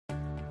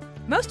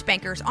Most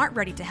bankers aren't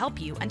ready to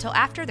help you until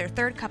after their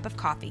third cup of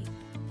coffee.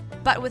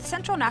 But with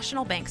Central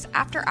National Bank's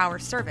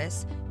after-hours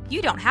service,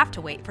 you don't have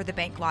to wait for the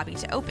bank lobby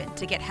to open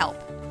to get help.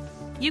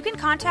 You can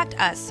contact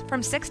us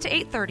from 6 to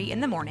 8:30 in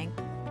the morning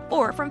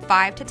or from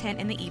 5 to 10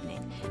 in the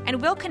evening,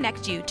 and we'll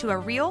connect you to a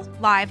real,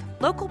 live,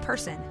 local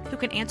person who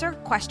can answer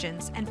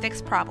questions and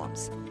fix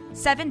problems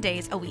 7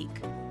 days a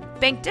week.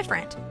 Bank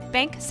different.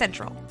 Bank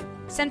Central.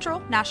 Central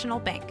National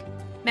Bank.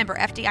 Member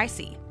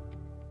FDIC.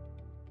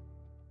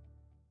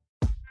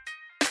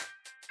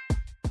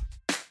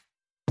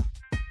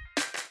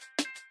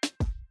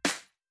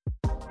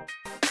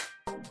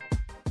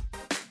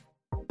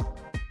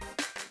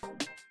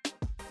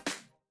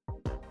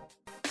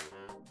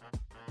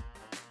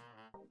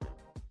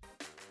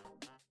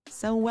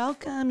 So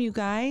welcome, you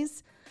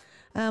guys.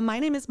 My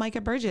name is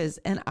Micah Burgess,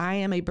 and I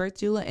am a birth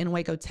doula in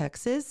Waco,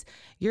 Texas.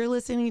 You're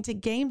listening to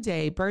Game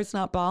Day, Births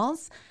Not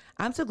Balls.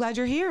 I'm so glad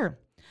you're here.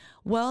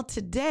 Well,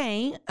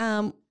 today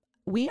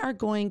we are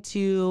going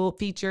to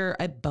feature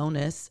a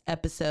bonus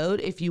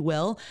episode, if you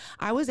will.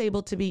 I was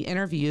able to be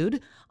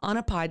interviewed on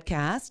a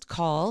podcast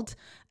called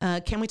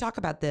Can We Talk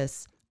About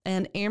This?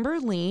 And Amber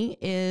Lee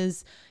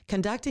is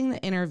conducting the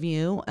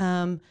interview.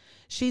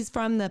 She's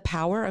from The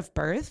Power of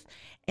Birth.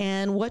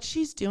 And what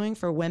she's doing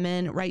for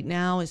women right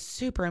now is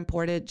super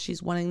important.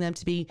 She's wanting them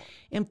to be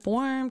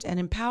informed and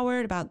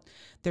empowered about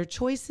their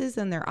choices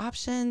and their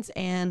options.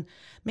 And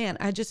man,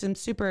 I just am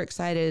super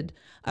excited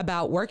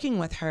about working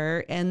with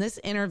her. And this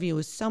interview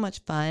was so much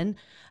fun.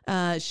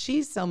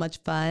 She's so much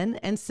fun.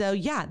 And so,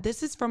 yeah,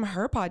 this is from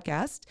her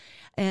podcast.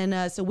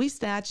 And so we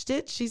snatched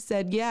it. She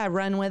said, yeah,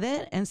 run with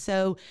it. And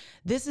so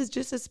this is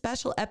just a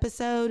special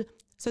episode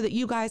so that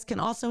you guys can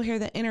also hear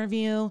the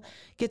interview,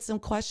 get some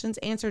questions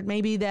answered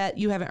maybe that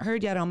you haven't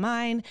heard yet on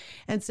mine.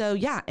 And so,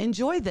 yeah,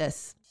 enjoy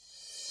this.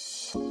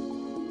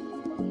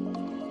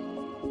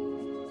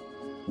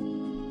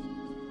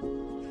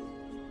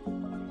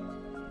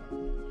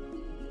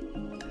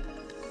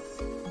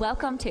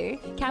 Welcome to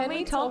Can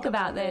We Talk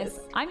About This?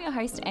 I'm your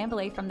host, Amber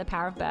Lee from The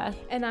Power of Birth.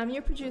 And I'm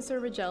your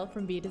producer, Rajel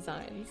from B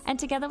Designs. And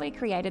together we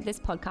created this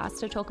podcast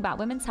to talk about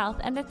women's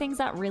health and the things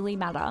that really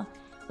matter.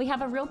 We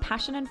have a real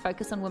passion and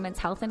focus on women's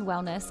health and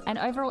wellness, and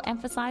overall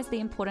emphasize the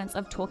importance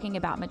of talking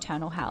about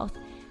maternal health.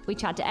 We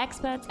chat to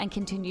experts and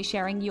continue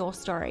sharing your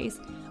stories.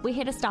 We're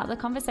here to start the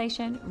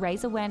conversation,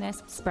 raise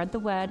awareness, spread the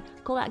word,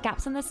 call out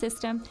gaps in the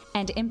system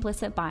and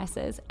implicit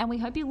biases. And we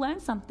hope you learn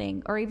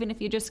something, or even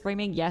if you're just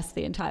screaming yes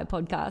the entire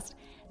podcast.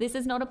 This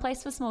is not a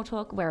place for small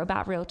talk. We're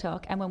about real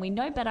talk. And when we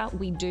know better,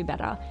 we do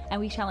better.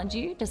 And we challenge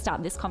you to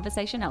start this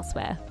conversation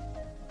elsewhere.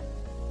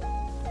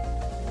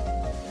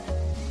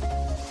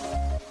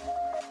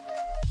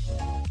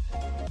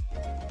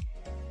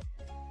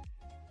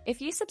 If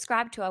you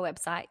subscribe to our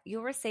website,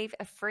 you'll receive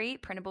a free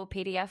printable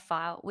PDF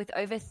file with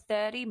over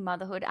 30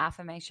 motherhood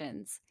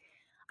affirmations.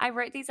 I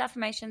wrote these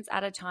affirmations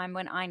at a time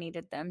when I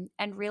needed them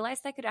and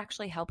realized they could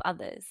actually help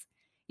others.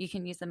 You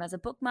can use them as a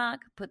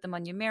bookmark, put them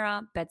on your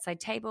mirror, bedside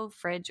table,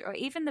 fridge, or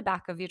even the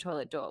back of your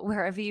toilet door,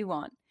 wherever you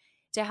want,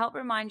 to help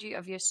remind you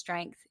of your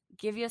strength,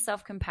 give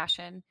yourself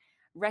compassion,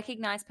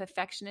 recognize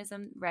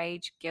perfectionism,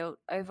 rage, guilt,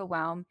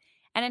 overwhelm,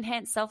 and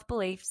enhance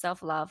self-belief,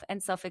 self-love,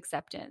 and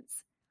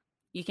self-acceptance.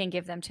 You can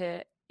give them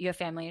to your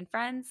family and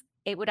friends.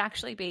 It would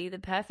actually be the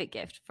perfect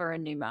gift for a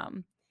new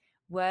mum.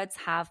 Words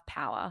have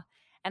power,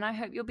 and I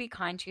hope you'll be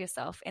kind to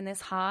yourself in this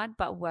hard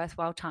but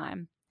worthwhile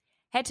time.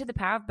 Head to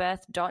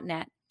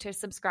thepowerofbirth.net to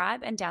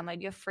subscribe and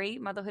download your free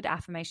motherhood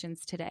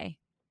affirmations today.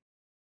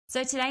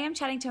 So today I'm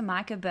chatting to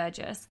Micah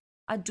Burgess,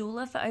 a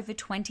doula for over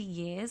 20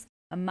 years,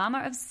 a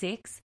mama of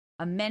 6,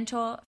 a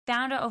mentor,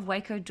 founder of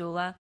Waco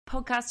Doula,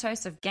 podcast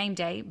host of Game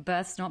Day,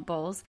 Births Not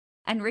Balls,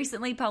 and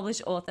recently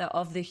published author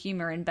of The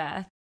Humor in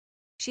Birth.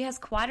 She has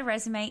quite a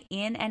resume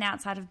in and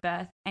outside of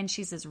birth, and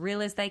she's as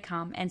real as they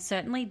come and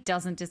certainly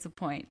doesn't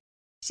disappoint.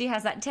 She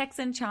has that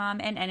Texan charm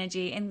and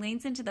energy and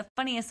leans into the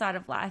funnier side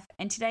of life,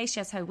 and today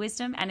shares her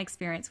wisdom and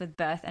experience with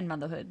birth and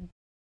motherhood.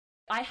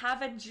 I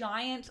have a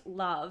giant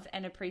love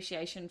and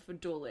appreciation for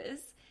doulas,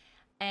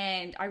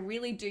 and I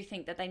really do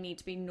think that they need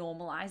to be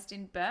normalized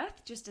in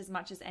birth just as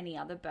much as any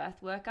other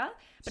birth worker.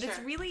 But sure,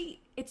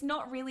 it's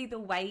not really the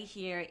way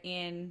here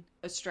in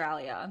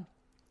Australia.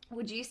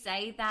 Would you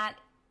say that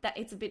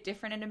it's a bit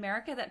different in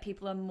America, that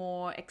people are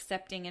more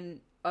accepting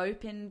and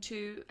open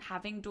to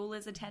having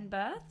doulas attend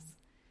births?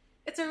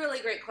 It's a really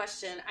great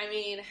question. I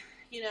mean,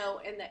 you know,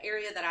 in the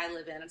area that I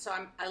live in, and so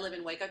I live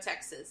in Waco,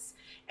 Texas,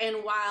 and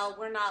while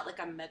we're not like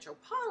a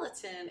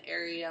metropolitan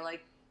area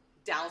like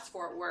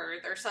Dallas-Fort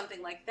Worth or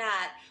something like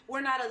that,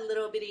 we're not a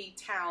little bitty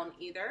town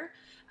either.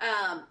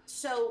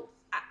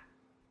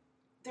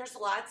 There's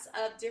lots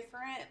of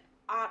different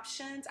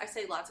options. I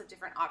say lots of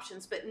different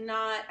options, but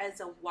not as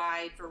a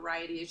wide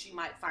variety as you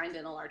might find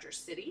in a larger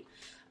city.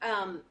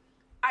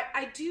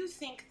 I do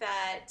think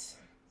that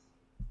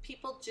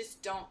people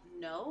just don't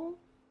know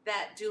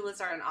that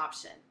doulas are an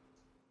option.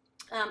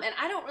 And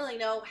I don't really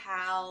know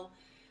how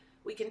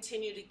we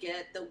continue to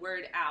get the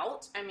word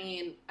out. I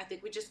mean, I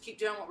think we just keep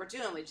doing what we're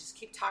doing. We just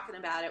keep talking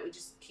about it. We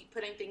just keep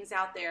putting things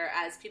out there.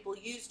 As people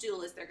use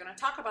doulas, they're going to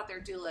talk about their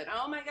doula. And,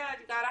 oh my God,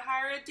 you got to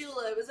hire a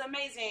doula. It was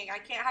amazing. I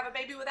can't have a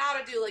baby without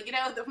a doula. You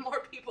know, the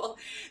more people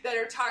that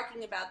are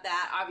talking about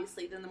that,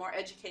 obviously, then the more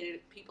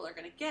educated people are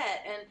going to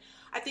get. And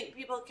I think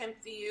people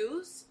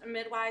confuse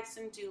midwives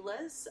and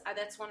doulas.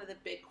 That's one of the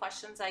big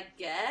questions I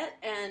get.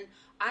 And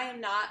I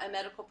am not a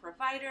medical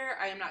provider.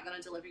 I am not going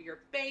to deliver your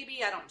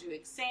baby. I don't do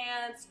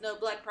exams, no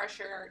blood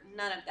pressure,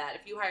 none of that.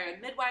 If you hire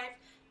a midwife,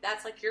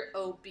 that's like your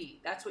OB.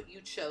 That's what you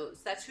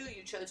chose. That's who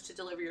you chose to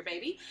deliver your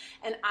baby.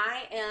 And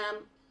I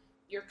am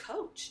your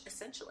coach,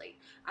 essentially.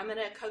 I'm going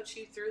to coach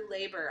you through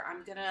labor.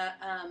 I'm going to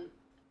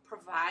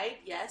provide,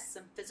 yes,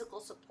 some physical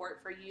support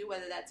for you,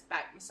 whether that's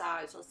back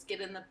massage. Let's get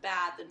in the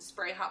bath and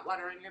spray hot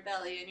water on your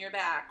belly and your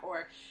back,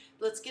 or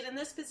let's get in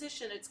this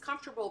position. It's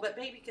comfortable, but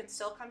baby can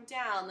still come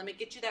down. Let me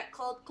get you that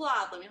cold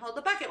cloth. Let me hold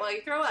the bucket while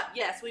you throw up.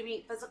 Yes, we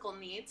meet physical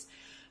needs,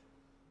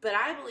 but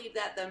I believe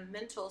that the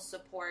mental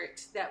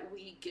support that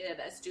we give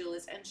as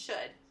doulas and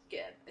should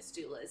give as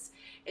doulas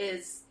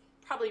is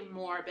probably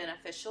more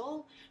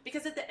beneficial,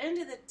 because at the end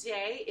of the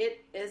day,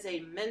 it is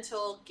a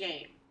mental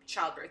game.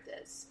 Childbirth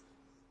is.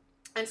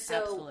 And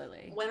so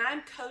Absolutely. When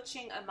I'm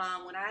coaching a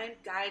mom, when I'm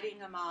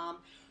guiding a mom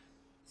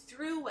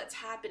through what's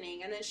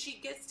happening, and then she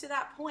gets to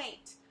that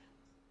point,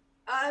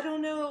 I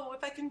don't know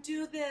if I can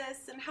do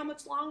this, and how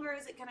much longer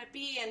is it going to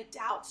be, and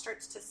doubt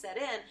starts to set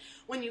in.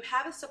 When you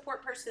have a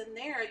support person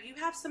there, you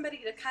have somebody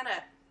to kind of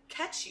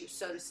catch you,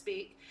 so to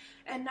speak,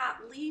 and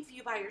not leave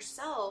you by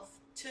yourself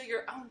to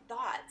your own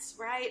thoughts,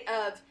 right,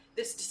 of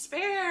this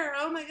despair,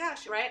 oh my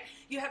gosh, right?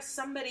 You have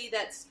somebody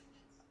that's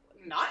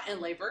not in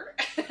labor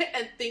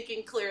and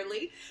thinking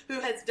clearly, who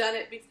has done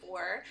it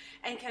before,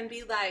 and can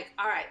be like,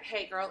 all right,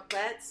 hey girl,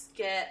 let's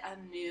get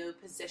a new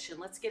position.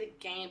 Let's get a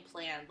game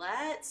plan.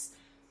 Let's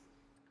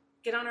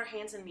get on our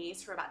hands and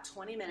knees for about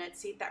 20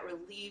 minutes, see if that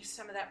relieves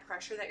some of that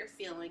pressure that you're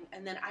feeling.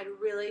 And then I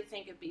really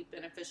think it'd be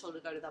beneficial to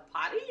go to the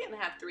potty and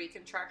have 3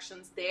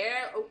 contractions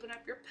there, open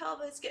up your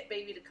pelvis, get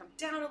baby to come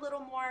down a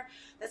little more.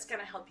 That's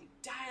going to help you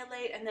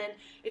dilate. And then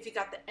if you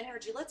got the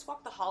energy, let's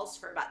walk the halls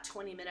for about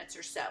 20 minutes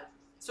or so.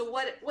 So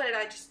what did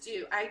I just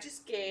do? I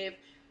just gave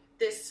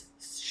this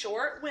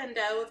short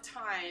window of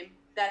time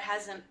that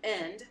has an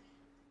end,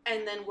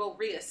 and then we'll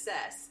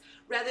reassess,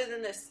 rather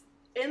than this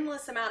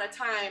endless amount of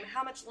time.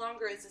 How much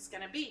longer is this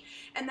going to be?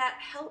 And that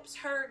helps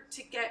her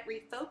to get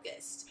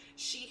refocused.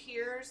 She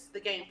hears the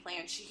game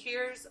plan. She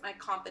hears my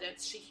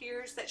confidence. She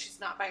hears that she's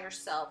not by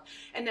herself.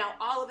 And now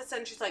all of a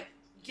sudden she's like,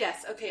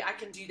 yes, okay, I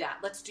can do that.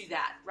 Let's do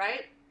that,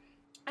 right?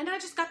 And I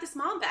just got this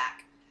mom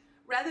back,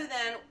 rather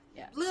than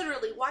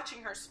literally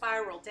watching her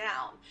spiral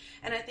down.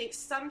 And I think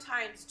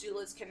sometimes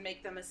doulas can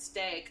make the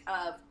mistake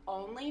of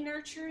only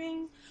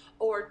nurturing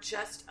or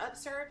just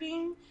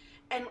observing.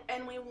 And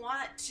we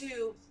want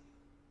to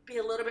be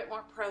a little bit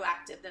more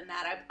proactive than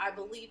that. I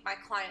believe my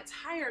clients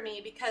hire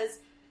me because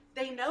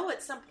they know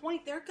at some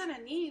point they're going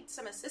to need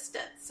some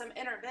assistance, some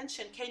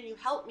intervention. Can you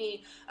help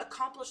me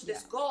accomplish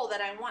this goal that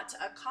I want to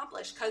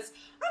accomplish? Because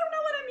I don't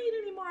know what I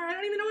need anymore. I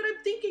don't even know what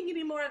I'm thinking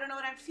anymore. I don't know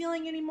what I'm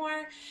feeling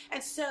anymore.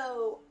 And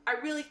so I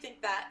really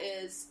think that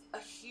is a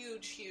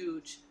huge,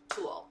 huge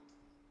tool.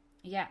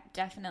 Yeah,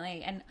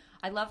 definitely. And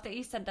I love that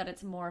you said that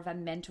it's more of a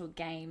mental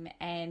game.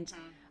 And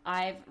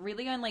I've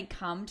really only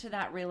come to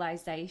that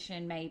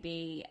realization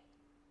maybe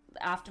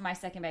after my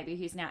second baby,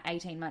 who's now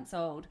 18 months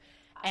old.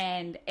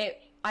 And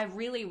I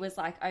really was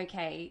like,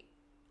 okay,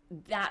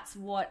 that's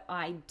what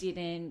I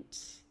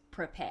didn't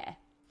prepare.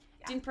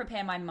 Yeah. Didn't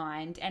prepare my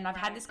mind. And I've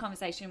had this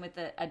conversation with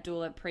a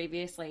doula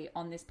previously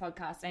on this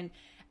podcast, and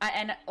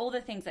all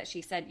the things that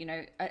she said, you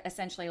know,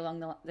 essentially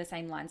along the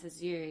same lines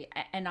as you.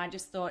 And I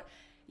just thought,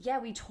 yeah,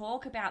 we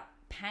talk about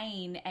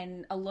pain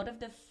and a lot of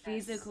the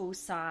physical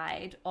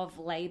side of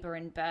labor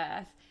and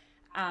birth,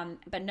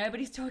 but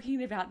nobody's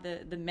talking about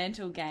the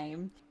mental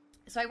game.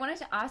 So I wanted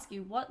to ask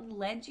you, what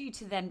led you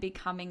to then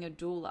becoming a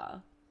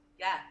doula?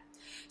 Yeah.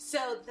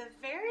 So the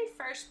very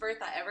first birth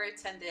I ever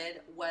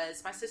attended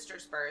was my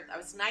sister's birth. I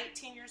was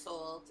 19 years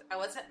old. I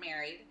wasn't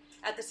married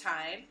at the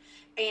time.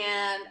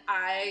 And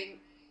I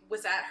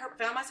was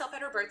found myself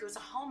at her birth. It was a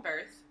home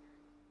birth.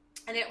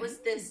 And it was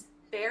this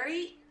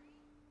very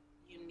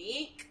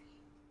unique,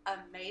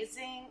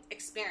 amazing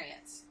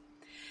experience.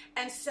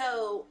 And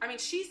so, I mean,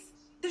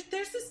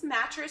 there's this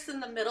mattress in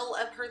the middle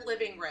of her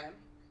living room.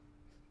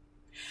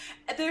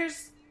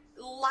 There's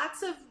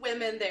lots of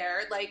women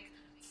there, like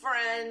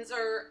friends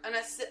or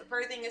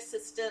birthing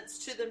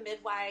assistants to the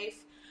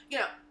midwife, you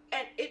know,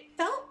 and it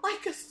felt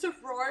like a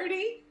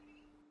sorority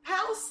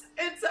house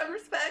in some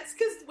respects,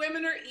 because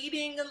women are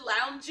eating and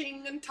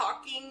lounging and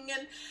talking,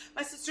 and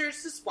my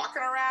sister's just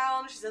walking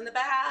around. She's in the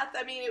bath.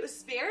 I mean, it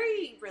was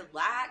very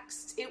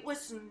relaxed. It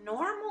was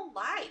normal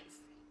life.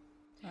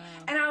 Wow.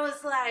 And I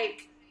was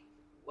like,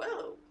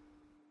 whoa,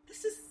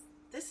 this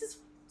is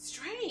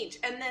strange.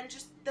 And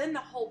then the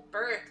whole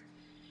birth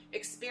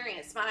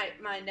experience.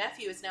 My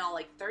nephew is now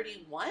like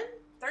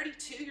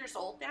 32 years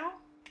old now.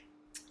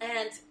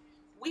 And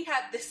we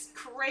had this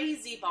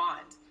crazy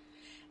bond.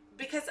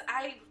 because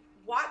I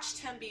watched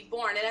him be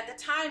born. And at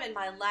the time in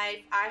my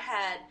life, I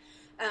had,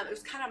 it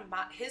was kind of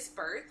his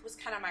birth was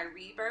kind of my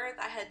rebirth.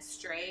 I had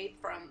strayed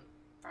from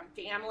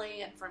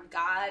family and from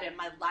God, and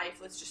my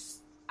life was just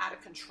out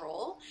of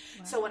control.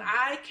 Wow. So when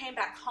I came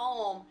back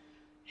home,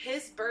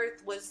 his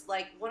birth was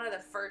like one of the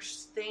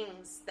first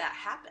things that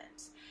happened.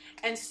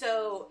 And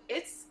so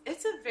it's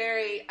a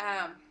very,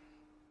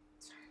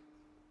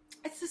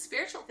 it's a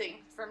spiritual thing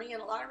for me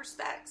in a lot of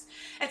respects.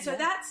 And so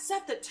that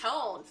set the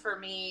tone for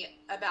me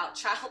about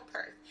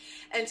childbirth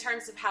in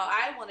terms of how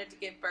I wanted to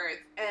give birth.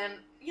 And,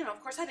 you know,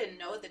 of course I didn't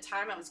know at the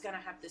time I was going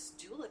to have this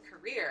doula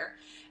career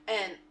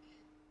and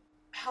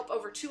help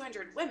over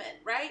 200 women,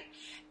 right?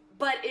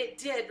 But it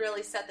did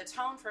really set the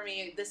tone for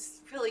me,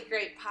 this really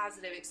great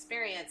positive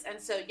experience. And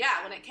so,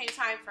 yeah, when it came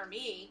time for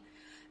me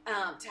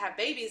to have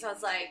babies, I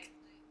was like,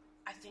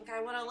 I think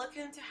I want to look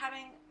into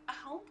having a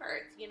home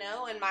birth, you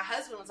know, and my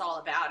husband was all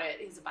about it.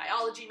 He's a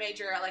biology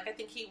major. Like, I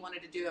think he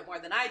wanted to do it more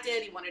than I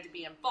did. He wanted to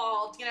be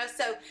involved, you know,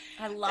 so.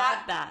 I love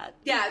that.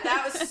 Yeah,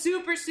 that was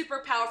super,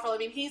 super powerful. I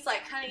mean, he's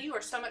like, honey, you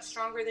are so much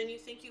stronger than you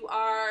think you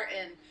are.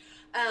 And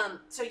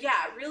so, yeah,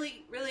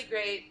 really, really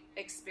great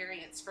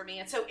experience for me.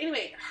 And so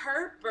anyway,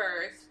 her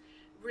birth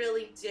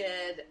really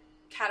did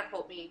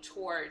catapult me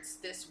towards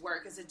this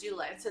work as a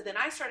doula. And so then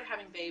I started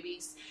having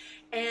babies,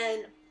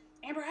 and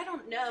Amber, I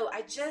don't know,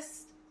 I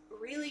just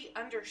really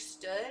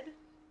understood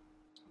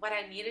what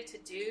I needed to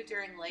do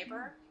during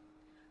labor.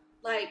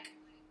 Like,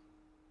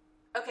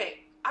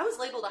 okay, I was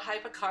labeled a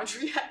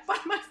hypochondriac by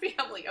my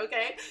family,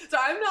 okay? So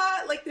I'm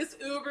not like this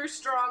uber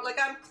strong, like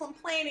I'm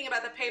complaining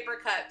about the paper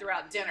cut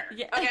throughout dinner,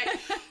 okay?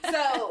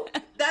 So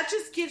that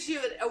just gives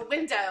you a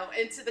window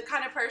into the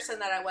kind of person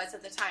that I was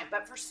at the time.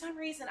 But for some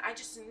reason, I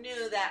just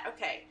knew that,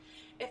 okay,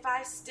 if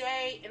I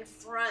stay in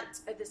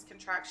front of this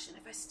contraction,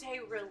 if I stay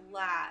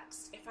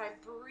relaxed, if I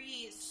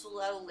breathe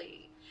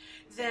slowly,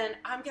 then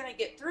I'm going to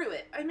get through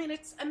it. I mean,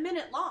 it's a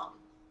minute long.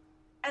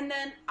 And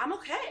then I'm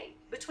okay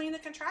between the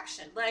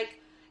contraction. Like,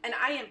 and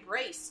I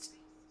embraced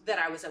that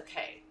I was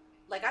okay.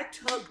 Like, I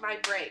took my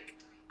break.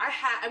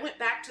 I went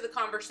back to the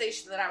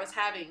conversation that I was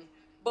having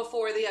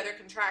before the other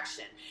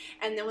contraction.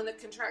 And then when the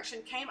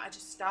contraction came, I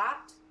just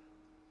stopped.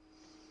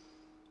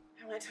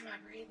 I went to my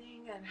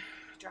breathing and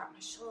dropped my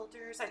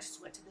shoulders. I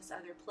just went to this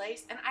other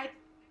place. And I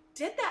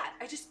did that.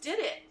 I just did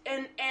it.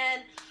 And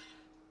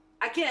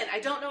again, I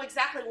don't know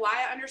exactly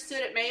why I understood.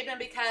 It may have been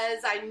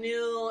because I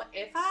knew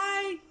if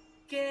I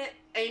get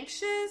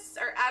anxious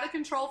or out of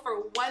control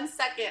for 1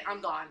 second, I'm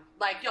gone.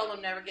 Like, y'all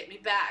will never get me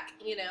back,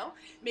 you know?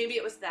 Maybe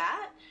it was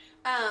that.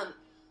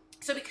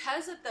 So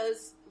because of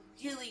those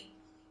really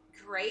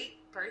great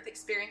birth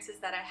experiences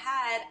that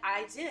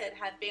I did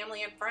have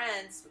family and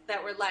friends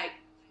that were like,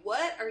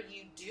 what are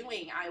you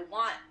doing? I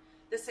want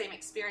the same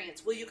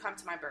experience. Will you come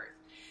to my birth?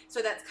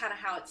 So that's kind of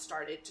how it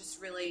started,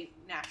 just really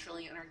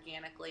naturally and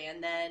organically.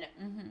 And then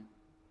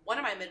one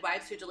of my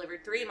midwives who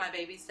delivered 3 of my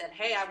babies said,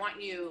 hey, I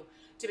want you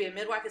to be a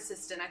midwife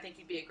assistant. I think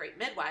you'd be a great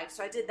midwife.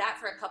 So I did that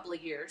for a couple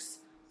of years.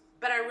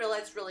 But I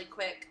realized really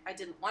quick I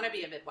didn't want to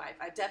be a midwife.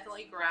 I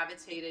definitely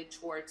gravitated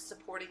towards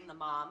supporting the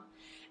mom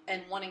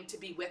and wanting to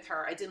be with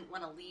her. I didn't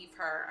want to leave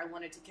her. I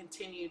wanted to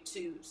continue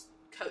to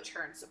coach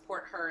her and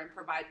support her and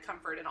provide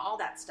comfort and all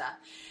that stuff.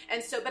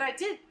 And so, but I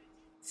did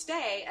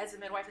stay as a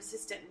midwife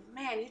assistant.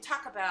 Man, you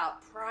talk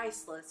about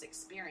priceless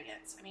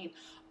experience. I mean,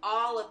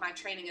 all of my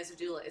training as a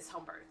doula is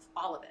home birth,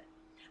 all of it.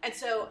 And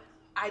so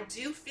I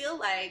do feel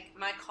like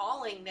my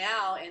calling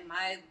now in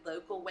my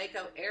local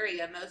Waco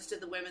area, most of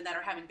the women that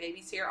are having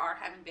babies here are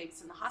having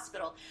babies in the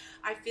hospital.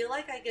 I feel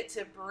like I get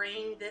to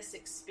bring this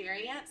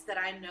experience that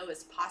I know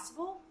is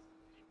possible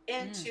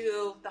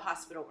into the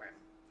hospital room.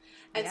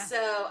 And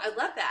so I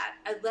love that.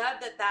 I love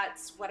that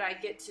that's what I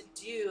get to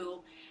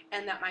do,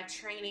 and that my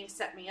training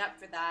set me up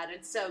for that.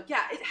 And so,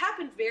 yeah, it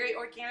happened very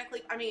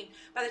organically. I mean,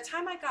 by the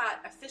time I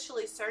got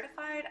officially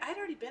certified, I'd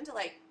already been to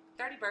like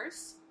 30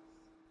 births.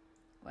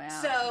 Wow.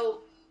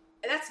 So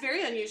that's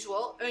very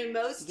unusual. I mean,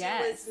 most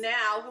doulas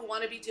now who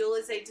want to be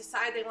doulas, they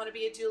decide they want to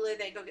be a doula,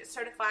 they go get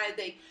certified,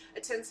 they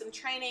attend some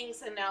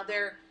trainings, and now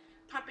they're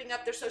pumping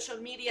up their social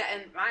media.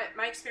 And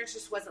my experience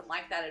just wasn't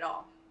like that at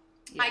all.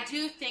 Yeah. I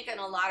do think in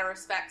a lot of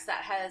respects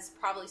that has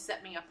probably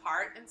set me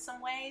apart in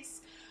some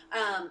ways,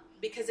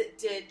 because it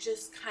did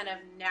just kind of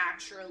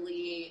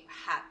naturally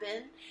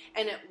happen,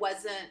 and it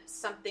wasn't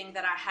something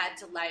that I had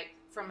to, like,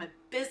 from a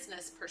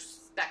business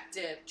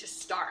perspective,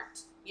 just start,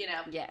 you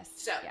know? Yes.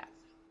 So. Yeah.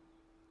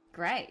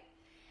 Great.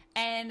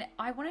 And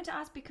I wanted to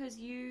ask, because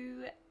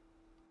you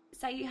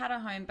say you had a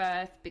home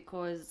birth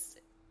because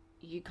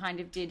you kind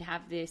of did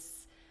have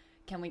this,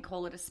 can we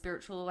call it a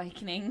spiritual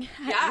awakening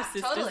at your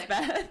sister's totally.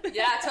 birth?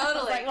 Yeah,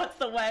 totally. Like, what's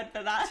the word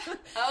for that?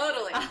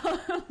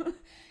 Totally.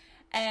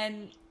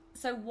 And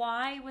so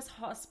why was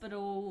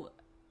hospital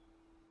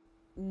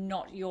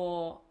not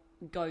your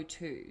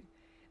go-to?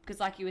 Because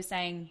like you were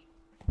saying,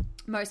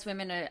 most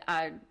women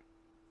are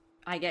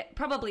I get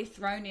probably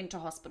thrown into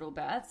hospital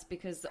births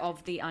because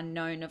of the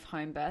unknown of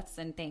home births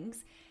and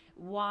things.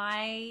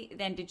 Why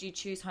then did you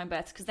choose home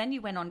births? Because then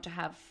you went on to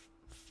have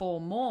 4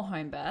 more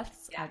home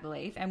births, I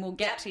believe, and we'll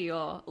get to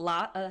your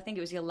last. I think it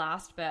was your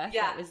last birth.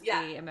 That was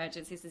the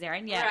emergency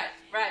cesarean. Yeah,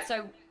 right.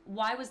 So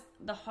why was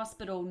the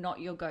hospital not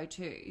your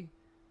go-to?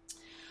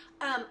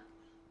 I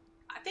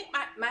think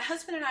my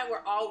husband and I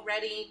were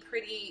already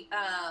pretty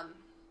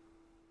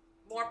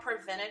more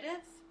preventative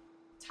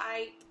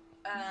type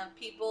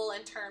people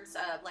in terms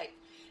of like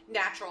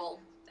natural.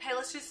 Hey,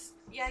 let's just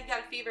you got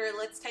a fever.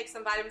 Let's take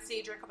some vitamin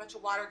C, drink a bunch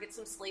of water, get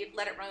some sleep,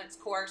 let it run its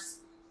course,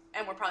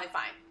 and we're probably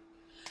fine.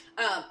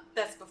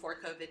 That's before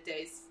COVID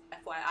days,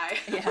 FYI.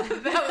 Yeah.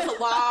 That was a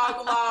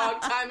long, long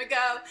time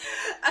ago.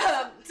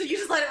 So you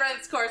just let it run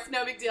its course,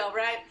 no big deal,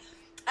 right?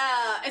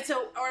 And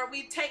so, or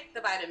we take the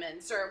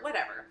vitamins or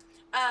whatever.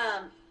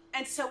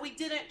 And so we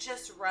didn't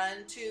just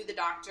run to the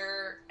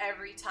doctor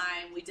every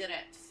time we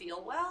didn't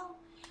feel well.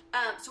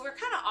 So we're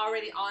kind of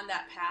already on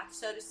that path,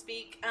 so to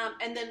speak.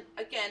 And then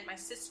again, my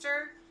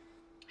sister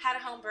had a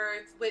home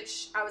birth,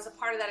 which I was a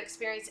part of that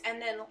experience.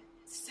 And then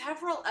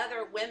several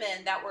other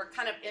women that were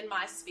kind of in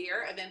my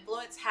sphere of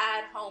influence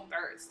had home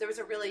births. There was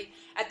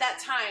at that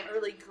time, a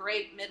really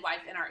great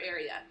midwife in our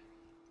area.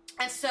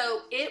 And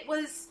so it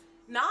was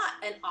not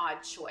an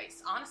odd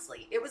choice,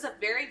 honestly. It was a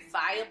very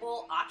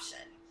viable option.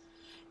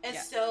 And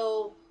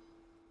so,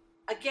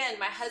 again,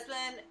 my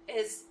husband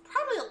is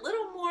probably a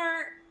little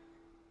more,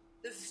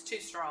 this is too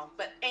strong,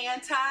 but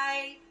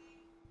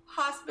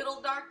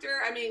anti-hospital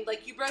doctor. I mean,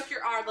 like, you broke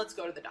your arm, let's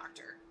go to the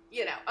doctor.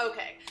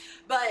 Okay.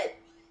 But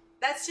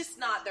that's just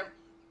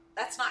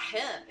that's not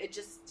him. It's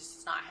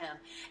just not him.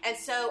 And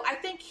so I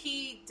think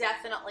he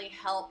definitely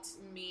helped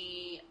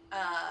me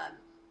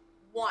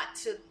want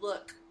to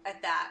look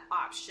at that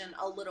option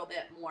a little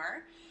bit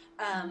more.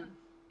 And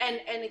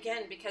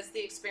again, because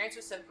the experience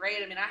was so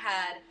great. I mean,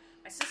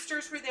 my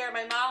sisters were there.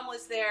 My mom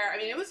was there. I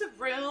mean, it was a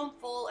room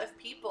full of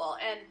people.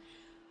 And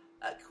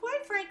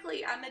quite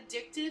frankly, I'm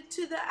addicted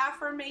to the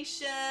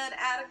affirmation,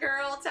 atta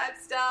girl type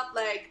stuff,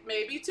 like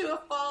maybe to a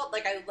fault.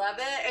 Like, I love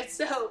it. And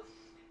so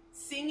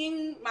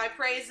singing my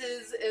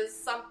praises is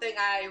something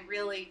I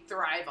really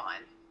thrive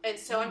on. And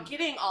so I'm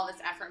getting all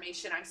this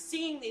affirmation. I'm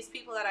seeing these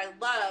people that I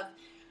love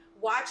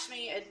watch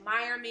me,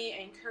 admire me,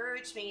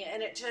 encourage me.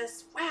 And it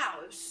just, wow,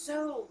 it was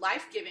so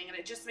life-giving. And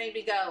it just made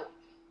me go,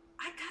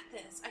 I got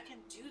this. I can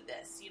do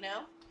this,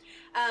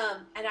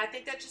 And I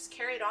think that just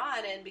carried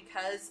on. And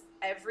because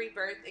every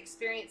birth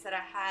experience that I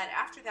had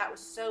after that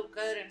was so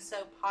good and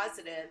so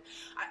positive,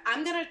 I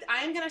am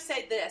gonna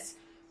say this.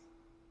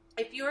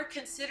 If you're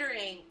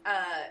considering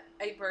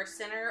a birth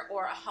center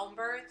or a home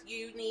birth,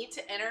 you need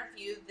to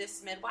interview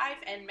this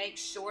midwife and make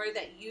sure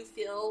that you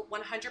feel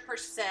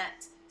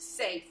 100%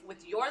 safe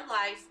with your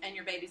life and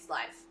your baby's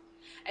life.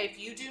 If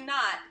you do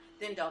not,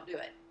 then don't do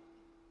it.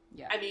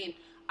 Yeah. I mean,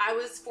 I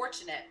was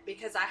fortunate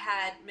because I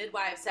had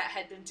midwives that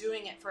had been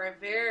doing it for a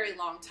very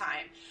long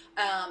time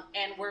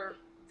and were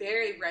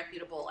very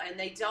reputable, and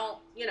they don't,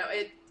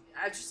 I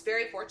was just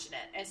very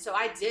fortunate. And so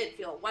I did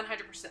feel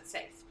 100%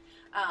 safe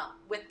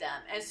with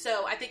them. And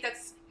so I think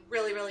that's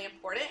really, really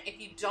important. If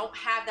you don't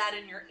have that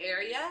in your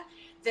area,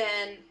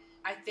 then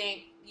I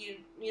think you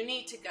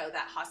need to go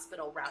that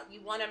hospital route.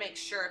 You want to make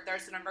sure if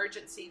there's an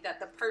emergency that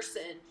the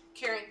person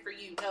caring for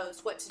you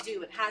knows what to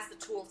do and has the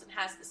tools and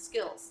has the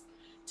skills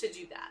to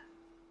do that.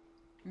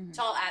 Mm-hmm.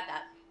 So I'll add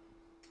that.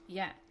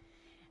 Yeah.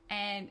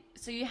 And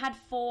so you had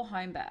 4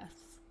 home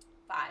births.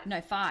 5. No,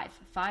 5.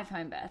 5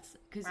 home births.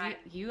 Because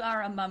you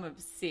are a mum of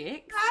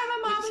 6. I'm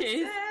a mum of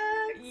 6.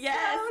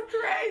 Yes. So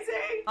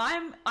crazy.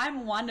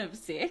 I'm one of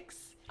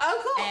 6.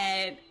 Oh, cool.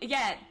 And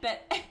yeah,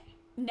 but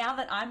now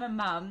that I'm a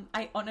mum,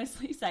 I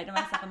honestly say to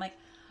myself, I'm like,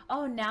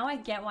 oh, now I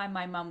get why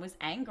my mum was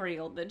angry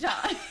all the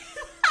time.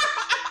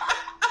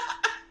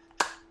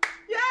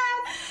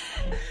 Yes.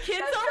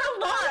 Kids are a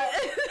lot.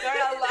 They're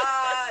a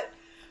lot.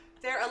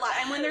 They're a lot.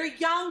 And when they're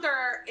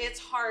younger, it's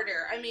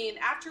harder. I mean,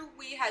 after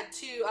we had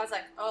 2, I was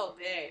like, oh,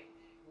 babe,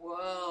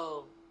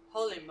 whoa,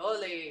 holy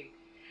moly.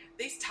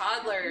 These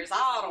toddlers,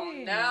 I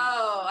don't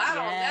know.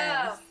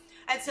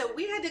 And so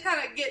we had to kind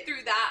of get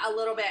through that a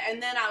little bit.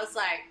 And then I was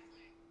like,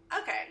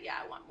 okay, yeah,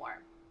 I want more.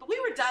 But we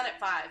were done at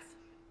 5.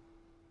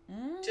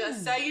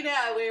 Just so you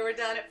know, we were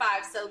done at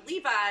 5. So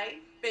Levi,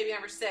 baby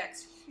number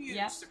 6,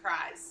 huge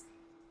surprise.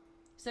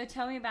 So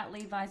tell me about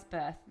Levi's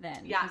birth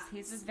then. Yeah. Because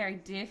his was very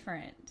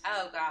different.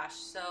 Oh, gosh,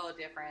 so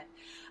different.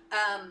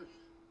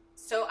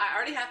 So I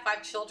already have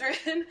 5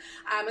 children.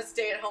 I'm a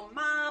stay-at-home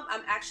mom.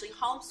 I'm actually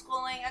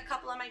homeschooling a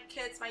couple of my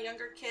kids, my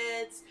younger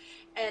kids.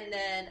 And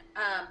then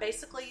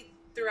basically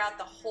throughout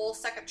the whole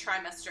second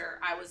trimester,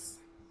 I was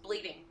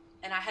bleeding.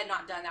 And I had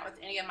not done that with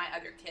any of my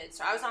other kids.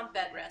 So I was on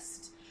bed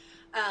rest.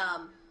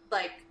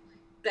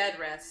 Bed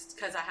rest,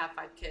 because I have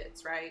 5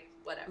 kids, right?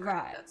 Whatever.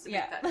 Right. That's a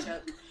that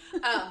joke.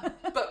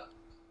 But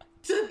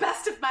to the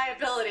best of my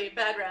ability,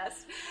 bed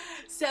rest.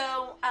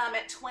 So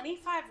at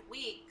 25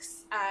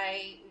 weeks,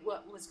 I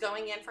was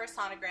going in for a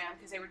sonogram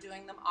because they were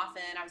doing them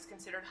often. I was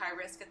considered high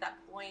risk at that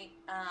point.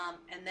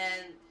 And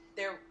then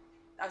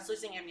I was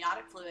losing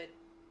amniotic fluid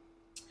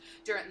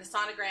during the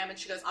sonogram, and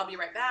she goes, I'll be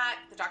right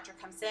back. The doctor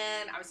comes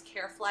in. I was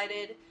care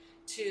flighted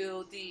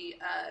to the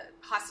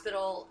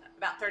hospital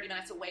about 30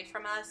 minutes away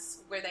from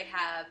us where they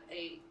have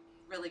a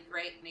really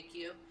great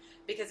NICU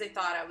because they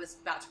thought I was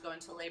about to go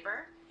into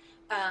labor.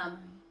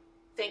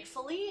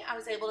 Thankfully, I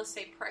was able to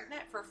stay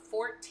pregnant for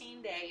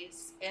 14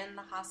 days in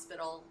the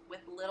hospital with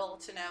little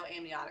to no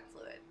amniotic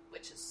fluid,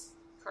 which is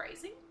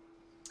crazy.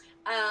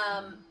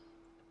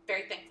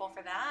 Very thankful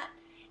for that.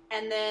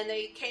 And then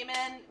they came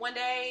in one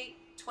day,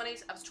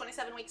 I was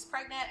 27 weeks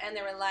pregnant, and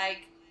they were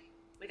like,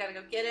 we got to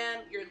go get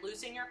him. You're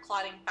losing your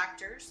clotting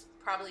factors,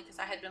 probably because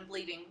I had been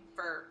bleeding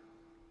for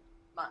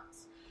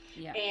months.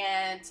 Yeah.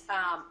 And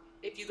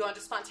if you go into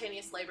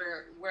spontaneous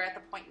labor, we're at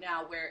the point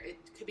now where it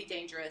could be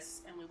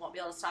dangerous and we won't be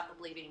able to stop the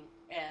bleeding.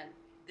 And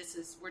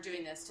we're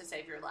doing this to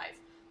save your life.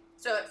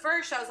 So at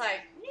first I was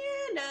like,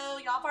 yeah, no,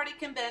 y'all have already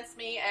convinced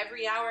me.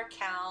 Every hour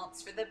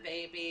counts for the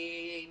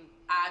baby.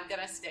 I'm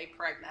going to stay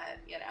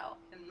pregnant,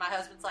 And my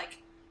husband's like,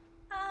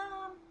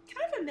 can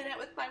I have a minute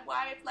with my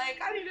wife?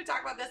 Like, I need to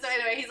talk about this. So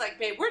anyway, he's like,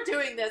 babe, we're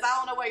doing this. I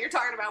don't know what you're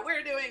talking about.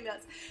 We're doing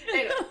this.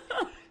 Anyway,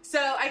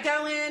 so I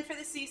go in for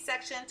the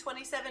C-section,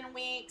 27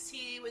 weeks.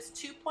 He was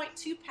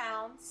 2.2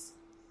 pounds.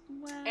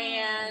 Wow.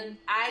 And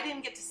I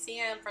didn't get to see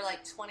him for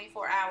like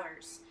 24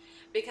 hours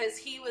because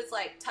he was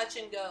like touch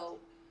and go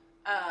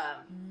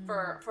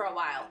for a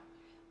while.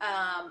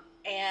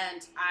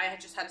 And I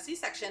had just had a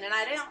C-section, and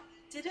I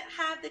didn't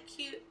have the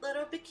cute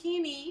little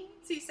bikini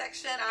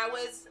C-section. I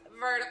was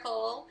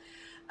vertical.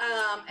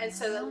 And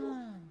so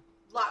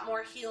a lot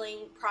more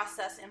healing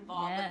process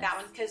involved with that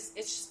one because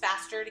it's just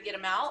faster to get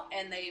them out,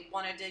 and they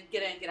wanted to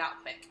get in and get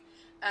out quick.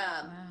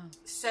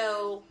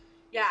 So,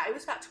 yeah, it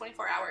was about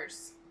 24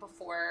 hours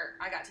before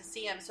I got to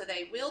see him. So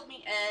they wheeled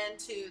me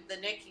into the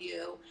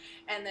NICU,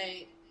 and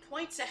they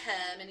point to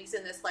him, and he's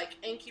in this, like,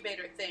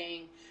 incubator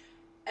thing.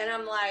 And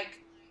I'm like,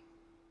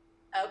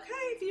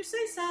 okay, if you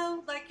say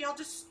so. Like, y'all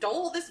just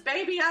stole this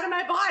baby out of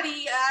my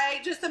body.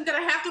 I just am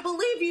going to have to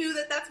believe you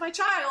that that's my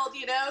child,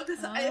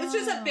 because it was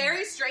just a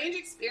very strange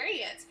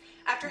experience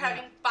after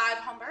having 5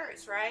 home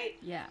births, right?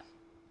 Yeah.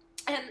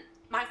 And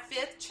my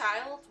 5th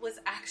child was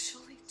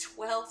actually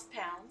 12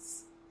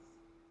 pounds,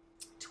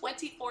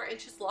 24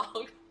 inches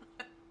long.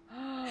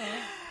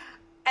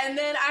 And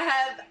then I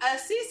have a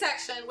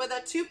C-section with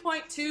a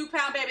 2.2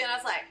 pound baby, and I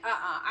was like,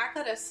 I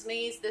could have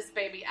sneezed this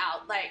baby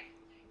out. Like,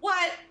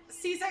 what?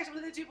 C-section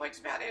with a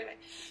 2.2 pound anyway.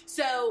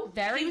 So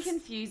very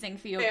confusing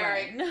for your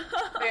brain.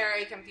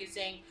 Very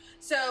confusing.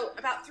 So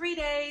about 3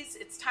 days,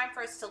 it's time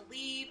for us to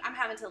leave. I'm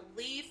having to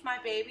leave my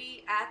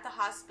baby at the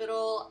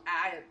hospital.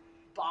 I'm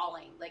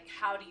bawling. Like,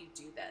 how do you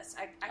do this?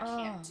 I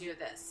can't do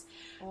this.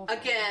 Awful.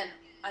 Again,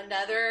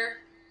 another,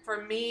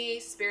 for me,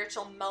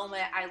 spiritual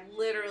moment. I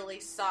literally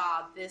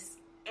saw this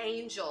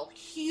angel,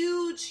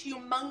 huge,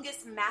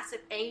 humongous,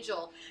 massive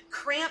angel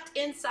cramped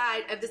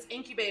inside of this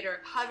incubator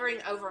hovering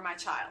over my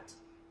child.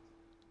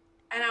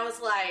 And I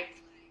was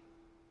like,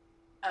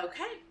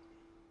 okay.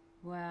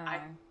 Wow.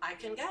 I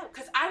can go.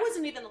 Because I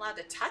wasn't even allowed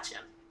to touch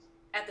him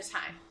at the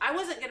time. I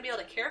wasn't going to be able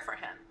to care for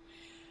him.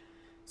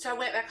 So I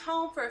went back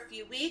home for a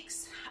few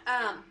weeks.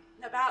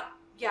 About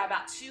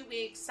 2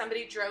 weeks,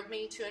 somebody drove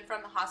me to and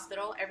from the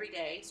hospital every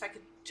day so I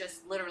could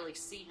just literally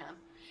see him.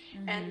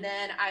 Mm-hmm. And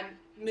then I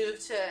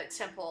moved to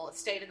Temple,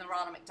 stayed in the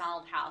Ronald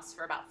McDonald House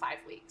for about 5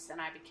 weeks,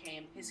 and I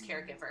became his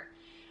caregiver.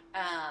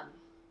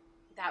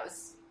 That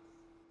was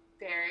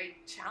very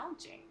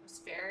challenging. It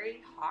was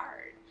very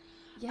hard.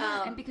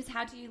 Yeah, and because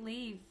how do you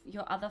leave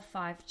your other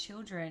 5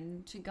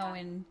 children to go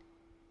and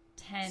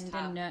tend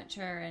and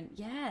nurture and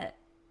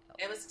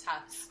It was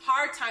tough.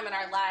 Hard time in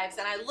our lives.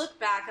 And I look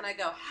back and I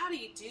go, how do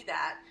you do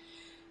that?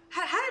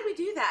 How did we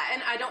do that?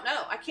 And I don't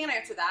know. I can't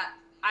answer that.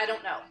 I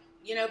don't know.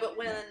 But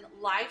when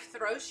life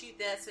throws you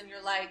this and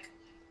you're like,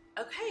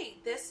 okay,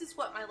 this is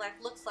what my life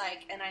looks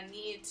like, and I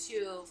need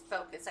to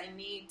focus. I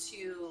need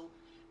to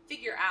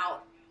figure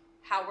out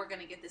how we're going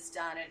to get this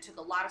done. And it took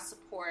a lot of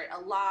support, a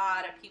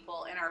lot of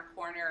people in our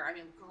corner. I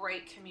mean,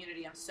 great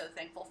community I'm so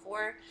thankful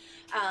for.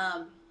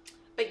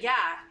 But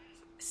yeah,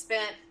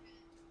 spent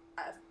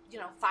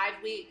 5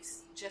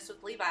 weeks just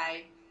with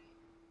Levi,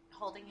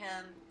 holding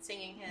him,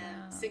 singing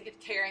him,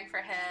 caring for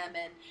him.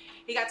 And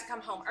he got to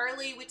come home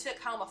early. We took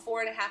home a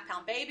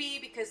 4.5-pound baby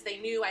because they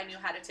knew I knew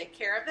how to take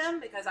care of him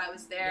because I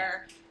was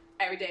there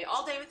every day,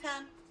 all day with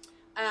him.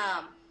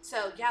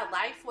 So yeah,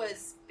 life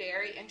was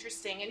very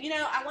interesting. And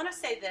I want to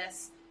say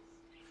this,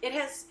 it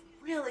has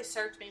really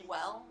served me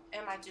well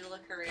in my doula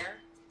career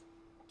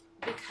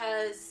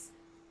because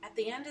at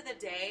the end of the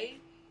day,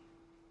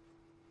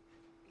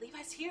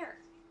 Levi's here.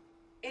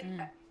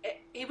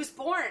 He was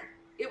born.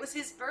 It was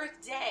his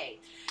birthday.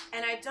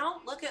 And I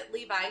don't look at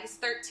Levi. He's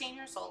 13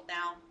 years old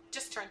now.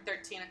 Just turned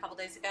 13 a couple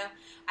days ago.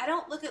 I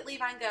don't look at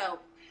Levi and go,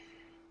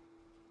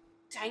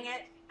 dang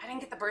it, I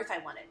didn't get the birth I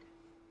wanted.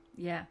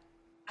 Yeah.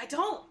 I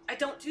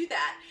don't do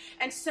that.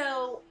 And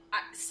so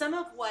some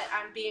of what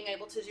I'm being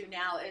able to do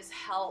now is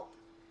help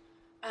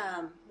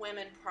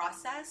women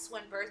process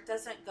when birth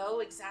doesn't go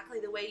exactly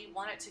the way you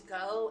want it to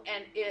go.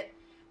 And it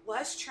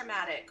was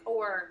traumatic,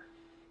 or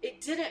it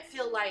didn't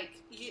feel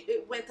like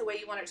it went the way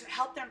you wanted to.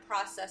 Help them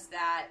process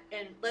that,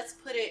 and let's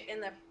put it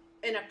in the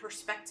in a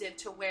perspective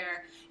to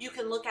where you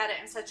can look at it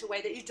in such a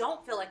way that you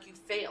don't feel like you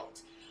failed,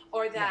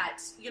 or that,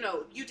 you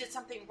know, you did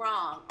something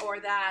wrong, or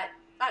that,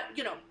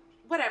 you know,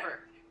 whatever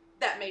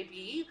that may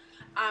be.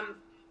 I'm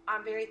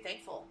very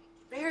thankful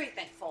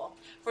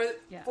for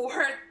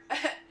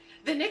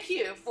the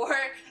NICU, for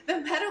the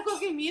medical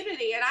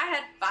community. And I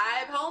had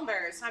 5 home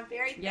births. I'm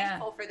very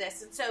thankful for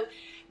this. And so,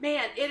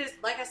 man, it is,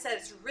 like I said,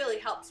 it's really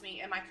helped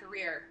me in my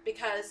career,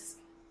 because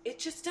it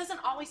just doesn't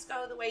always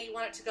go the way you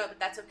want it to go, but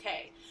that's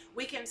okay.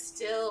 We can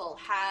still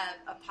have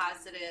a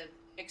positive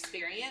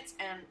experience,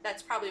 and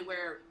that's probably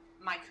where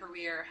my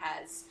career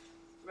has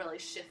really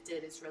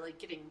shifted, is really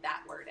getting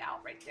that word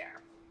out right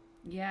there.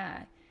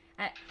 Yeah.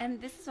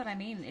 And this is what I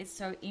mean is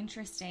so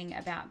interesting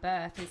about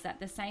birth, is that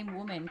the same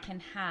woman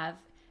can have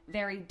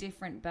very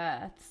different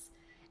births.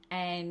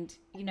 And,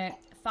 you know,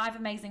 5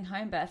 amazing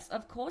home births.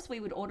 Of course, we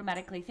would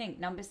automatically think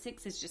number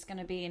 6 is just going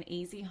to be an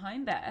easy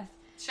home birth.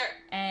 Sure.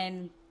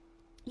 And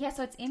yeah,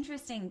 so it's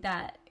interesting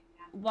that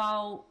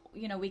while,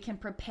 you know, we can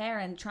prepare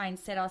and try and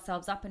set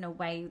ourselves up in a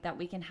way that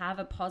we can have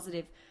a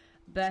positive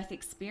birth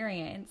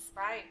experience,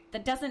 right,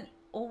 that doesn't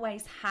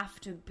always have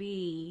to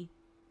be,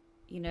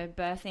 you know,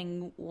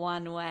 birthing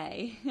one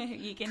way.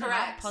 You can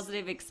have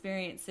positive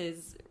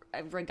experiences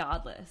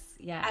regardless.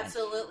 Yeah,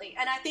 absolutely.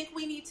 And I think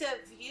we need to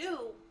view,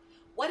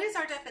 what is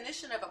our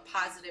definition of a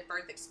positive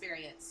birth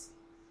experience?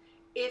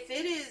 If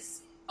it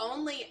is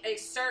only a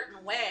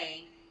certain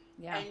way,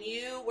 and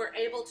you were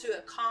able to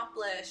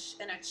accomplish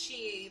and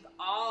achieve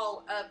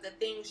all of the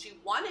things you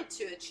wanted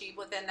to achieve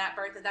within that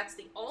birth, and that's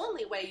the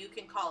only way you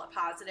can call it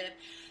positive,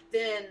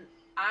 then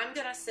I'm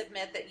going to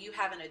submit that you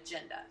have an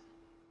agenda.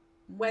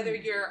 Whether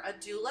you're a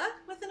doula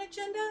with an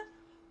agenda,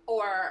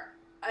 or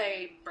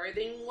a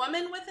birthing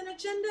woman with an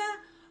agenda,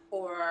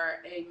 or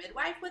a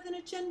midwife with an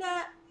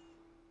agenda,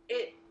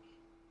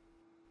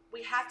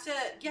 we have to,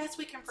 yes,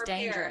 we can prepare.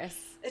 It's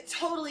dangerous. It's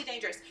totally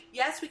dangerous.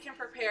 Yes, we can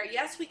prepare.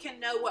 Yes, we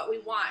can know what we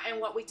want and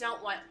what we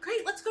don't want.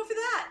 Great, let's go for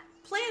that.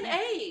 Plan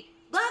A.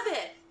 Love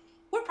it.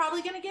 We're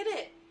probably going to get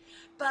it.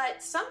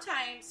 But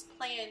sometimes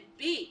plan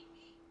B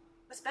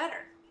was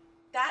better.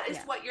 That is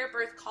what your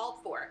birth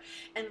called for.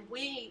 And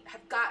we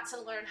have got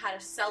to learn how to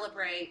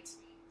celebrate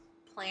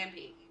plan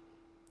B.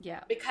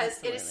 Yeah. Because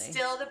absolutely. it is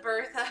still the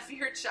birth of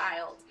your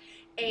child.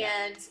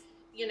 And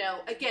you know,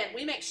 again,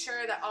 we make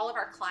sure that all of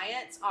our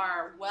clients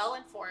are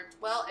well-informed,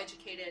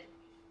 well-educated.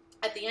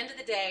 At the end of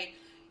the day,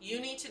 you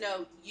need to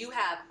know you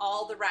have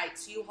all the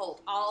rights. You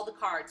hold all the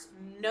cards.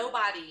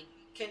 Nobody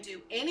can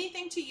do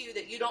anything to you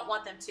that you don't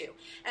want them to.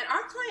 And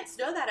our clients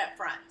know that up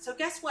front. So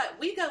guess what?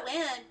 We go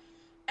in,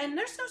 and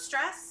there's no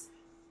stress.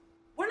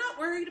 We're not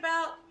worried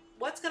about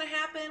what's going to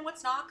happen,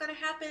 what's not going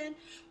to happen.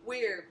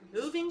 We're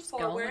moving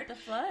forward. Going with the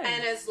flow.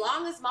 And as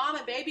long as mom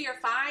and baby are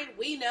fine,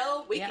 we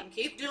know we can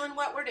keep doing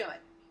what we're doing.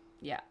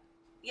 Yeah.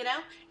 You know,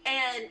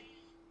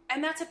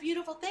 and that's a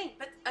beautiful thing.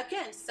 But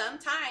again,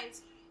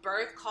 sometimes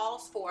birth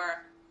calls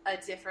for a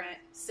different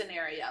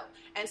scenario.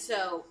 And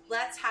so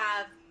let's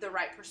have the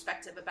right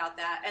perspective about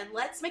that, and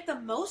let's make the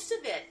most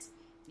of it.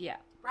 Yeah.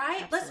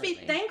 Right? Absolutely. Let's be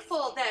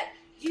thankful that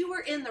you were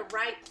in the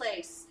right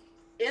place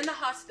in the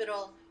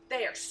hospital.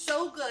 They are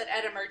so good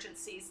at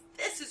emergencies.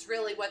 This is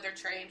really what they're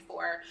trained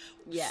for.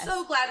 Yes.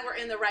 So glad we're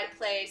in the right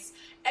place.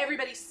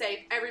 Everybody's safe.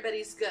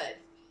 Everybody's good.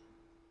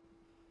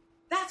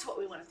 That's what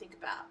we want to think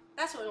about.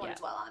 That's what we want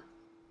to dwell on.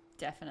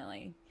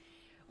 Definitely.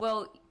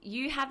 Well,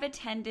 you have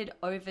attended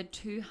over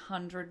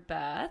 200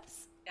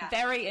 births. Yeah.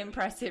 Very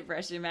impressive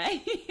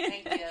resume.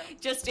 Thank you.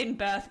 Just in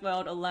birth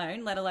world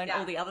alone, let alone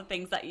all the other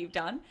things that you've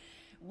done.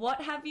 What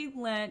have you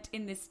learnt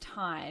in this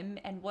time,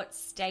 and what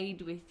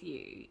stayed with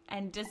you?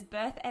 And does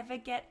birth ever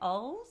get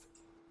old?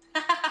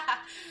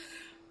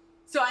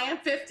 So I am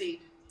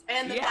 50.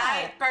 And the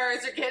night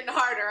births are getting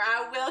harder.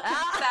 I will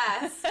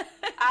confess.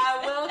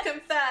 I will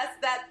confess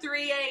that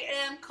 3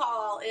 a.m.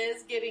 call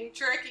is getting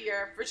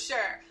trickier for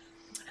sure.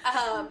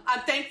 I'm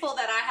thankful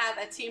that I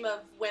have a team of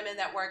women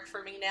that work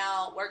for me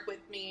now, work with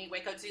me,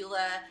 Waco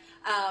Doula.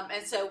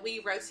 And so we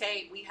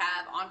rotate. We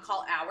have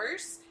on-call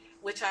hours,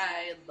 which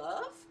I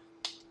love.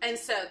 And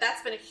so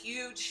that's been a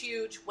huge,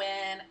 huge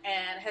win,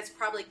 and has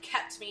probably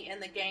kept me in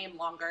the game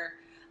longer.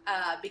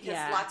 Because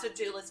lots of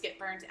doulas get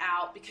burned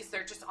out because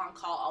they're just on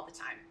call all the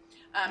time.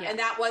 And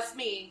that was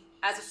me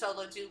as a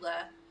solo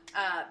doula,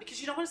 because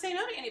you don't want to say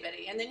no to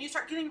anybody. And then you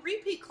start getting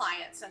repeat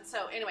clients. And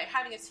so anyway,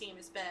 having a team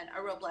has been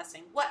a real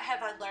blessing. What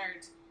have I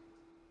learned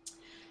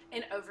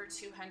in over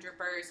 200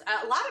 births?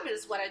 A lot of it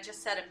is what I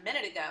just said a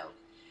minute ago,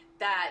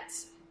 that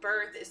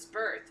birth is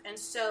birth. And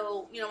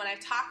so, you know, when I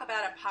talk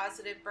about a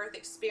positive birth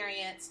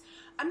experience,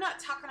 I'm not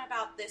talking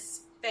about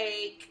this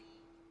fake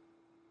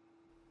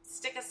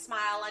stick a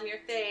smile on your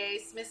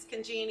face, Miss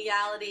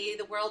Congeniality,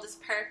 the world is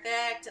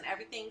perfect and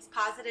everything's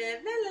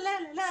positive, la la la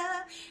la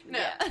la.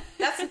 No,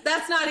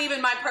 that's not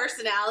even my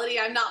personality.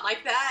 I'm not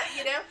like that,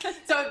 you know?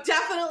 So I'm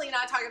definitely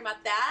not talking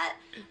about that.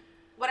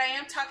 What I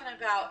am talking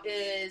about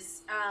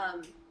is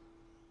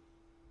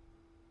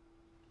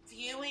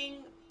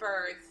viewing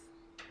birth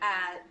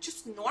as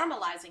just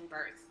normalizing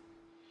birth.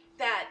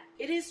 that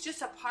it is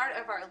just a part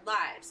of our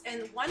lives.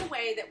 And one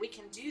way that we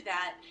can do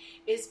that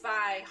is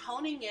by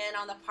honing in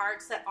on the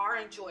parts that are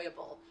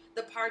enjoyable,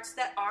 the parts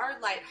that are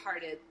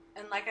lighthearted.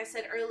 And like I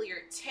said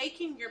earlier,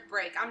 taking your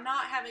break. I'm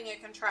not having a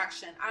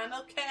contraction. I'm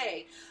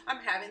okay. I'm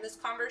having this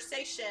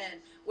conversation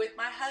with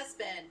my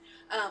husband.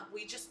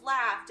 We just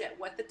laughed at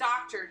what the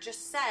doctor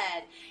just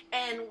said.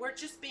 And we're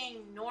just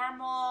being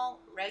normal,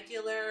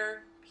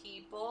 regular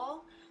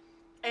people.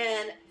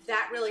 And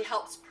that really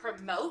helps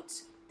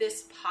promote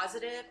this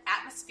positive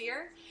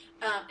atmosphere.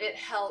 It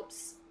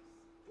helps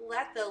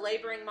let the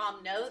laboring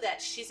mom know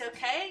that she's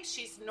okay.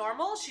 She's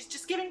normal. She's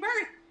just giving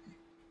birth.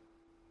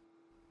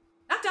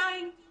 Not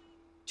dying.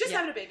 Just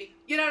having a baby.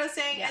 You know what I'm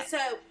saying? Yeah. And so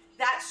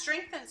that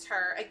strengthens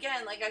her,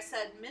 again, like I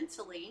said,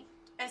 mentally.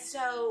 And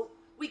so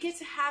we get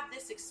to have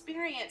this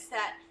experience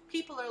that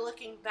people are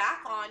looking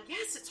back on.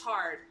 Yes, it's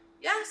hard.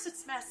 Yes,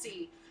 it's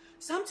messy.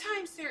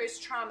 Sometimes there is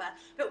trauma.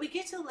 But we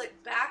get to look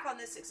back on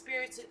this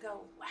experience and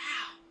go,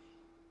 wow,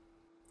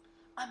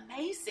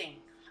 amazing.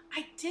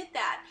 I did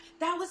that.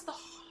 That was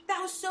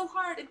so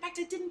hard. In fact,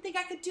 I didn't think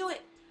I could do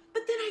it.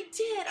 But then I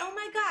did. Oh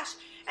my gosh.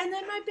 And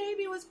then my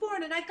baby was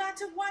born and I got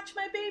to watch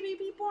my baby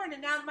be born.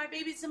 And now my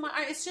baby's in my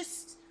arms. It's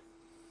just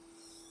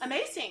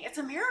amazing. It's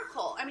a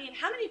miracle. I mean,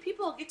 how many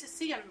people get to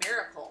see a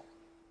miracle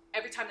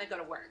every time they go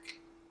to work?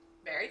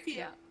 Very few.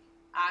 Yeah.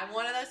 I'm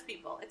one of those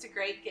people. It's a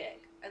great gig.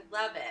 I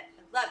love it.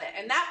 I love it.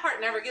 And that part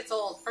never gets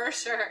old, for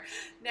sure.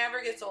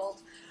 Never gets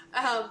old.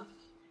 I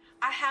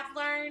have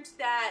learned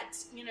that,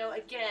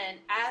 again,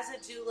 as a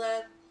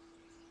doula,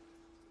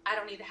 I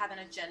don't need to have an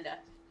agenda.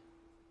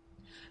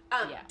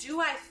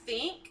 Do I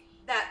think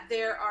that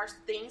there are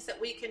things that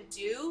we can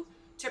do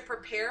to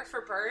prepare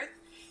for birth?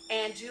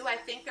 And do I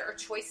think there are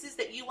choices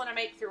that you want to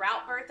make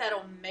throughout birth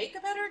that'll make a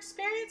better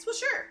experience? Well,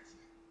 sure.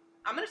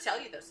 I'm going to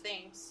tell you those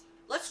things.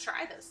 Let's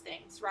try those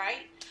things,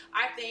 right?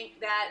 I think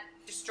that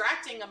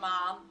distracting a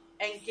mom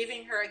and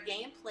giving her a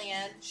game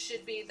plan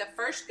should be the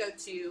first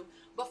go-to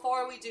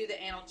before we do the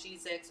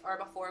analgesics or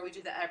before we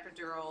do the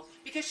epidural.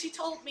 Because she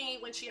told me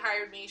when she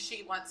hired me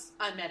she wants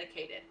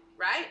unmedicated.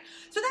 Right?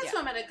 So that's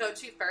what I'm going to go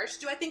to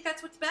first. Do I think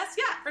that's what's best?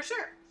 Yeah, for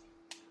sure.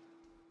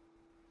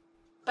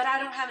 But I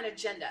don't have an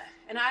agenda.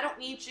 And I don't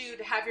need you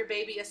to have your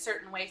baby a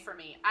certain way for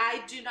me.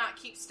 I do not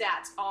keep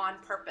stats on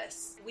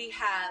purpose. We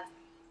have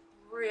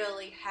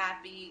really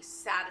happy,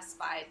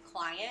 satisfied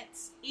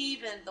clients,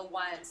 even the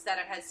ones that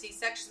have had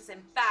C-sections.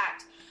 In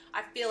fact,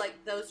 I feel like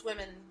those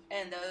women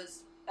and those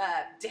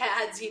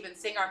dads even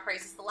sing our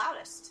praises the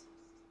loudest.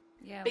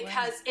 Yeah,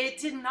 because it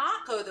did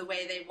not go the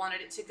way they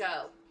wanted it to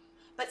go.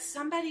 But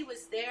somebody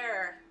was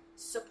there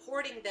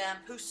supporting them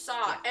who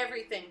saw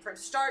everything from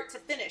start to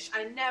finish.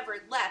 I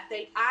never left.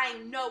 I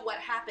know what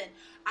happened.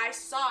 I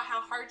saw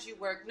how hard you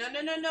worked. No.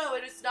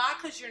 It is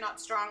not because you're not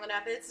strong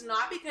enough. It's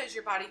not because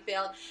your body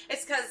failed.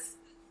 It's because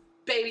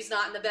baby's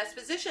not in the best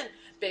position.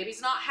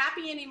 Baby's not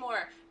happy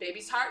anymore.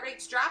 Baby's heart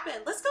rate's dropping.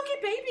 Let's go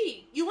get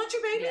baby. You want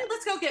your baby? Yeah.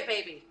 Let's go get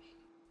baby.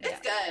 It's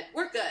good.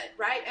 We're good,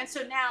 right? And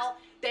so now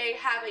they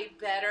have a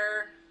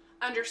better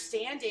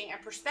understanding and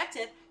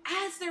perspective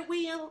as they're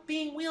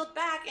being wheeled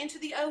back into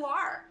the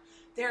OR.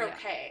 They're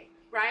okay,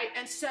 right?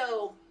 And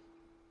so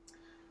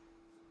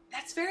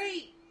that's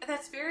very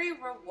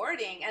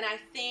rewarding, and I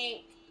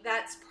think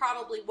that's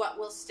probably what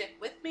will stick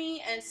with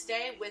me and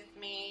stay with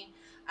me,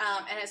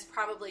 and has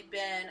probably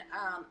been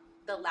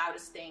the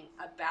loudest thing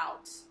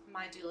about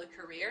my doula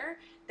career,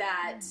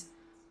 that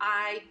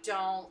I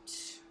don't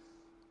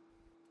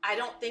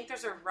think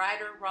there's a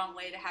right or wrong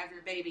way to have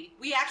your baby.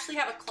 We actually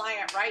have a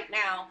client right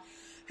now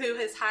who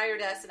has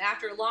hired us, and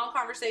after a long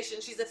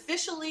conversation, she's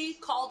officially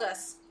called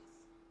us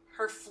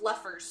her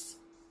fluffers.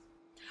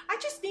 I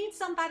just need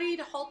somebody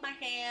to hold my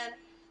hand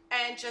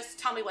and just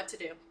tell me what to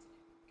do.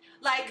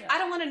 I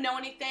don't want to know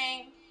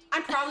anything.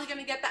 I'm probably going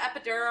to get the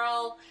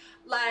epidural.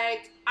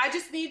 I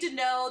just need to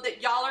know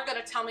that y'all are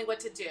going to tell me what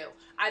to do.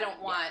 I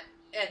don't want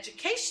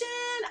education.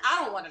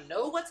 I don't want to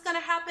know what's going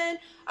to happen.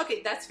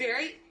 Okay, that's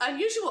very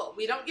unusual.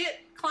 We don't get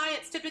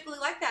clients typically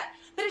like that.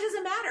 But it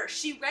doesn't matter.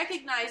 She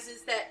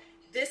recognizes that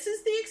this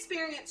is the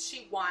experience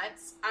she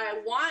wants.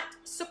 I want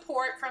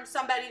support from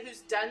somebody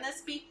who's done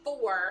this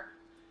before.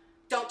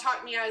 Don't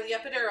talk me out of the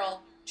epidural.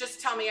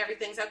 Just tell me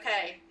everything's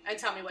okay and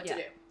tell me what to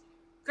do.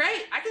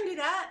 Great, I can do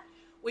that.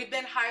 We've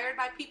been hired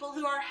by people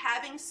who are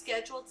having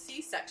scheduled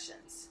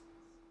C-sections.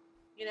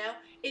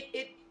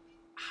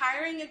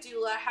 Hiring a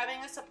doula,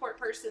 having a support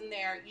person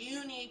there,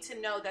 you need to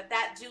know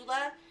that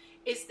doula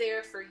is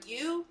there for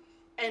you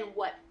and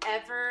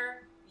whatever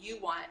you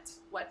want,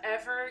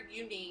 whatever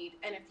you need.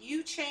 And if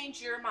you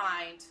change your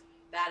mind,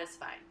 that is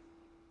fine.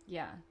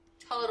 Yeah.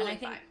 Totally and I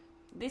think fine.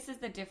 This is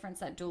the difference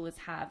that doulas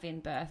have in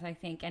birth, I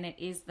think, and it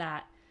is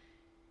that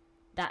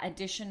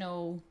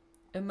additional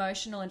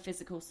emotional and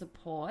physical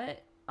support,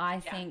 I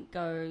think,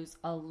 goes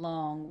a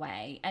long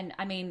way. And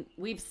I mean,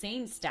 we've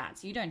seen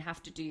stats. You don't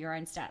have to do your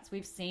own stats.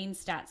 We've seen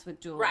stats with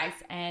doulas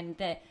and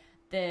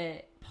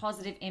the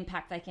positive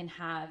impact they can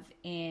have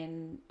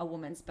in a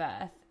woman's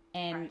birth,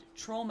 and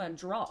trauma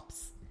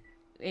drops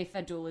if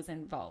a doula is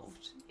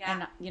involved. Yeah,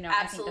 and, absolutely.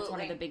 I think that's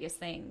one of the biggest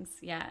things.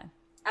 Yeah.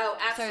 Oh,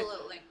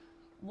 absolutely. So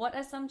what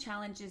are some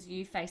challenges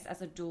you face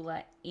as a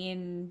doula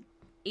in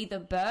either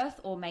birth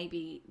or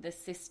maybe the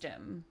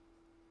system?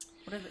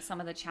 What are some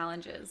of the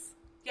challenges?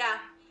 Yeah.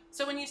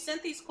 So when you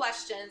sent these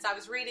questions, I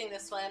was reading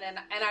this one and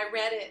I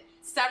read it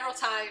several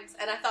times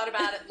and I thought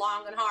about it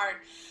long and hard.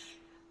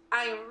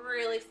 I am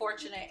really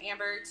fortunate,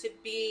 Amber, to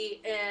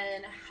be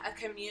in a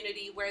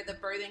community where the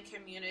birthing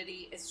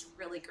community is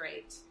really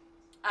great.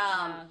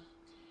 I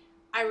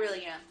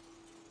really am.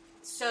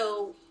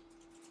 So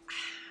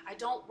I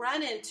don't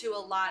run into a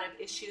lot of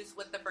issues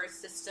with the birth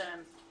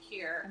system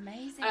here.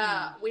 Amazing.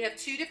 We have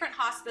 2 different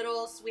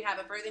hospitals. We have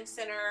a birthing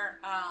center.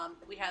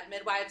 We have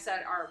midwives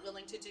that are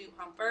willing to do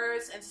home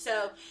births. And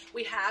so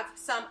we have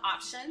some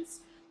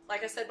options.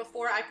 Like I said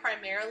before, I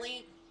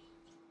primarily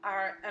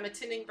am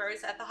attending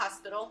births at the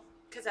hospital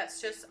because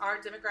that's just our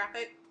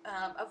demographic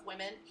of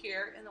women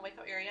here in the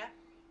Waco area.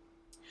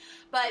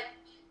 But,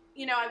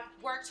 you know,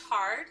 I've worked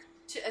hard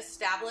to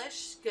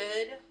establish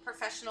good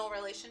professional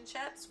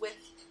relationships with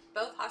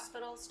both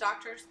hospitals,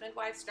 doctors,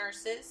 midwives,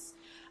 nurses.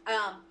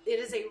 It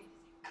is a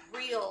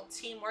real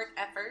teamwork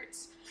effort.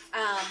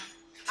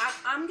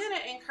 I'm going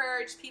to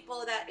encourage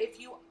people that if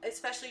you,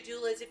 especially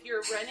doulas, if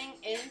you're running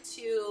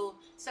into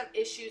some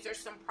issues or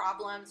some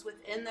problems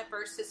within the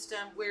birth system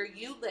where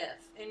you live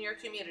in your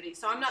community.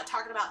 So I'm not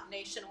talking about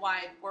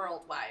nationwide,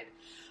 worldwide.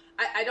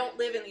 I don't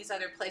live in these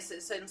other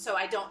places, and so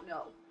I don't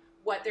know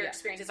what their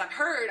experience is. I've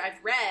heard,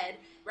 I've read,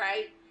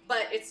 right?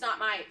 But it's not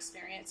my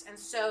experience. And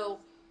so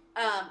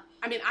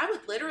I mean, I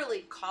would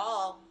literally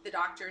call the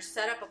doctors,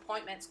 set up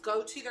appointments,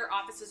 go to their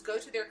offices, go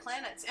to their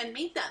clinics, and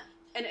meet them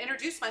and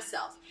introduce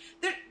myself.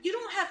 You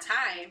don't have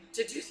time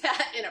to do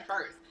that in a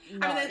birth.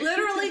 No. I mean, they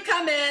literally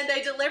come in,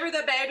 they deliver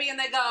the baby, and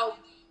they go,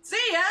 see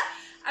ya.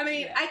 I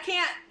mean, I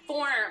can't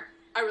form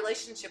a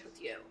relationship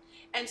with you.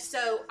 And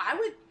so I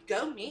would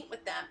go meet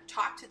with them,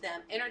 talk to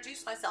them,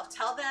 introduce myself,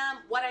 tell them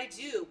what I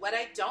do, what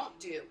I don't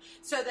do,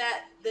 so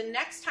that the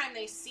next time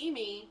they see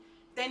me,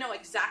 they know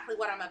exactly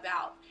what I'm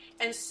about.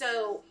 And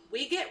so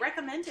we get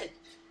recommended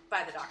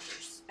by the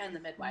doctors and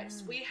the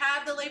midwives. We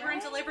have the labor and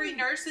delivery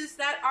nurses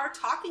that are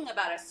talking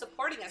about us,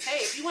 supporting us. Hey,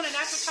 if you want a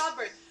natural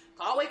childbirth,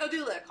 call Waco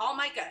Doula, call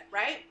Micah,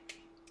 right?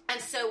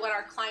 And so what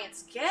our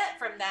clients get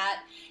from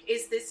that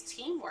is this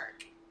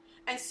teamwork.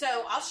 And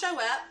so I'll show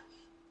up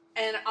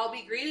and I'll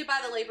be greeted by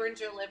the labor and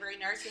delivery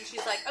nurse, and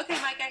she's like, okay,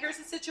 Micah, here's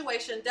the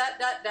situation,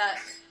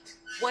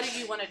 what do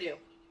you want to do?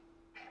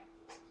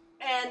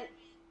 And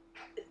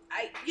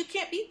you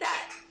can't beat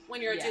that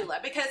when you're a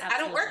doula, because absolutely. I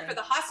don't work for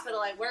the hospital,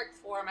 I work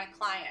for my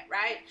client,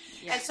 right?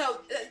 Yeah. And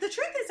so the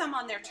truth is I'm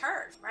on their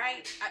turf,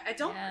 right? I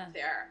don't work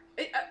there.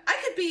 I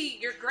could be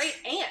your great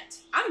aunt.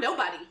 I'm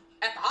nobody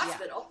at the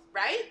hospital,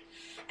 right?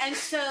 And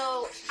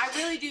so I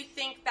really do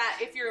think that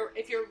if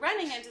you're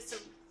running into some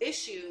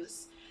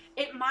issues,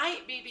 it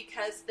might be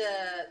because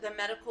the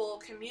medical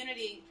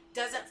community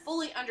doesn't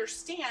fully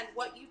understand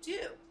what you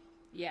do.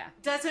 Yeah.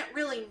 Doesn't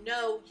really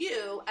know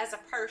you as a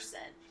person.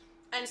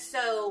 And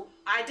so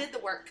I did the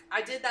work.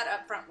 I did that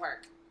upfront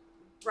work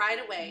right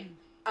away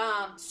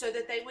so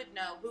that they would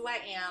know who I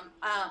am.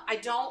 I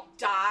don't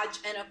dodge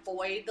and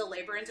avoid the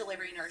labor and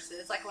delivery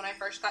nurses. Like when I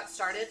first got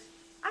started,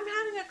 I'm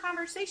having a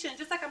conversation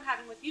just like I'm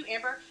having with you,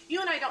 Amber.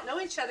 You and I don't know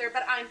each other,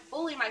 but I'm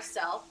fully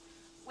myself.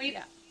 We've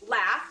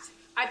laughed.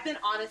 I've been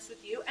honest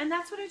with you. And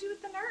that's what I do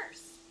with the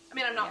nurse. I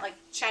mean, I'm not like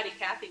chatty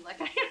Cathy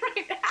like I am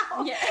right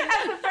now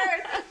at the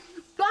birth.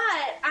 But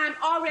I'm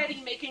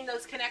already making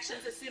those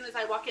connections as soon as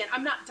I walk in.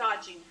 I'm not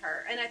dodging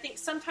her. And I think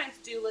sometimes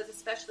doulas,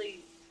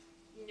 especially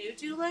new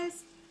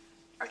doulas,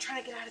 are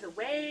trying to get out of the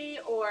way,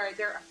 or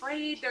they're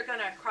afraid they're going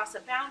to cross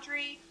a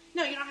boundary.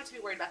 No, you don't have to be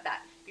worried about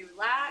that. Be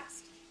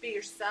relaxed. Be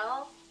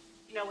yourself.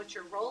 You know what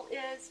your role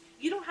is.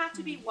 You don't have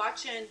to be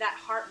watching that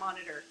heart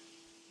monitor.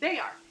 They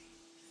are.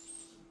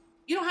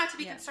 You don't have to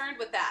be concerned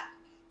with that.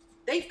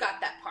 They've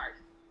got that part,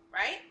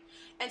 right?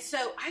 And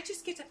so I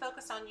just get to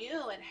focus on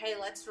you and, hey,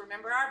 let's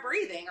remember our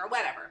breathing or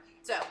whatever.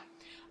 So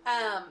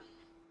I'm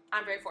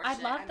very fortunate.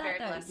 I love I'm that, very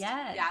though. blessed.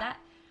 Yeah. That,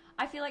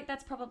 I feel like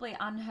that's probably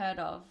unheard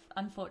of,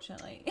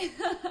 unfortunately.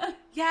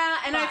 Yeah,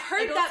 and I've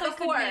heard that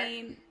before.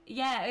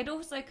 It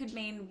also could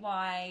mean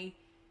why,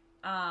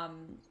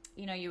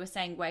 you were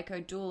saying Waco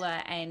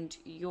Doula and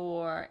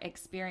your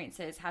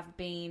experiences have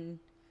been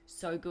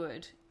so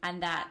good,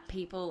 and that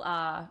people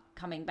are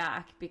coming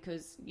back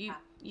because you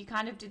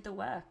kind of did the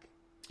work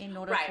in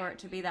order for it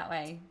to be that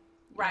way.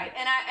 Right.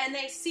 And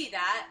they see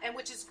that, and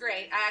which is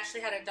great. I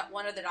actually had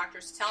one of the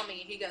doctors tell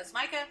me, he goes,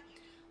 Micah,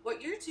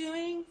 what you're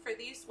doing for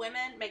these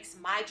women makes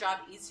my job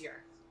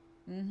easier.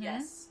 Mm-hmm.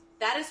 Yes.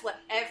 That is what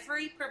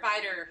every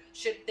provider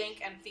should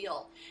think and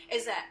feel,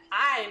 is that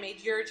I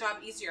made your job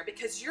easier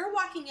because you're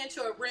walking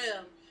into a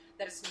room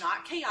that is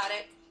not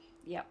chaotic,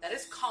 that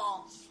is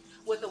calm,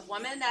 with a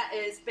woman that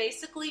is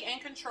basically in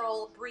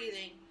control,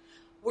 breathing.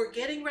 We're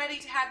getting ready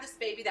to have this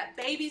baby. That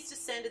baby's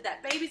descended.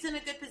 That baby's in a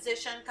good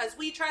position because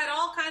we tried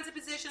all kinds of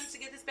positions to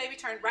get this baby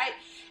turned right.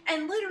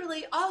 And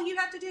literally, all you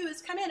have to do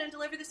is come in and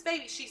deliver this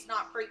baby. She's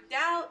not freaked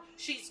out.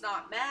 She's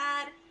not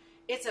mad.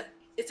 It's a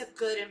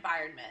good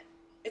environment.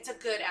 It's a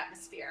good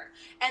atmosphere.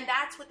 And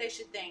that's what they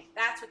should think.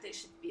 That's what they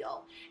should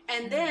feel.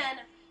 And then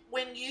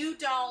when you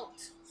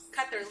don't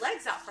cut their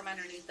legs out from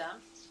underneath them,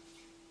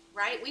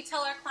 right? We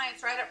tell our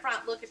clients right up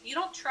front, look, if you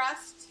don't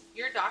trust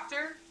your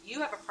doctor, you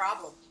have a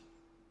problem.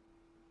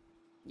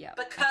 Yeah.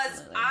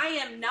 Because absolutely. I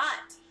am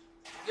not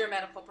your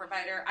medical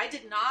provider. I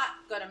did not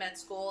go to med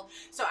school.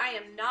 So I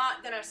am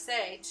not going to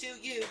say to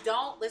you,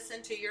 don't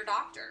listen to your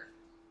doctor.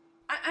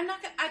 I'm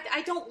not gonna,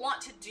 I don't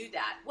want to do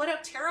that. What a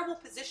terrible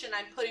position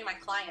I'm putting my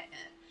client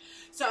in.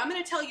 So I'm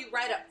going to tell you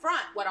right up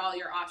front what all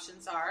your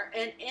options are.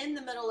 And in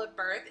the middle of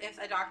birth, if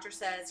a doctor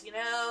says,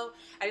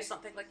 I just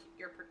don't think like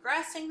you're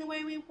progressing the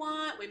way we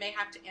want, we may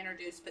have to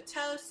introduce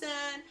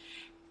Pitocin,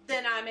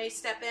 then I may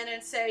step in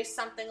and say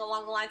something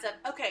along the lines of,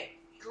 okay,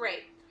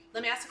 great.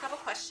 Let me ask a couple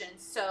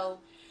questions. So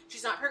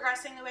she's not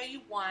progressing the way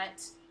you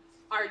want.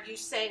 Are you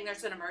saying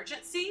there's an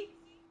emergency?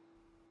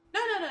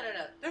 No.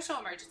 There's no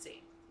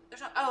emergency.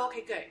 Oh,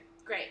 okay, good.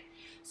 Great.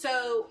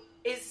 So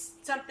is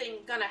something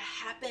going to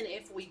happen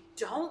if we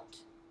don't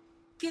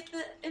get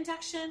the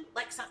induction?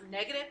 Like something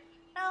negative?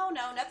 No,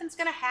 nothing's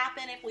going to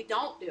happen if we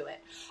don't do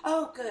it.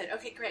 Oh, good.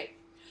 Okay, great.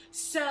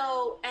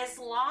 So as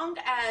long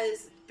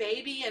as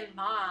baby and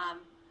mom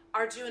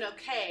are doing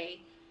okay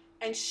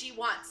and she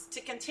wants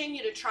to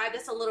continue to try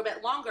this a little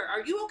bit longer,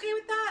 are you okay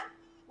with that?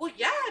 Well,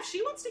 yeah, if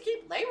she wants to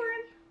keep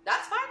laboring,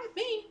 that's fine with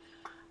me.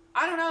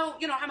 I don't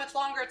know, how much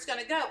longer it's going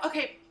to go.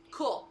 Okay,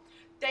 cool.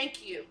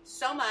 Thank you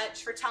so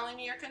much for telling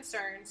me your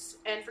concerns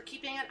and for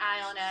keeping an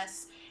eye on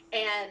us.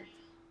 And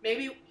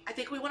I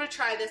think we want to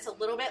try this a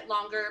little bit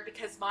longer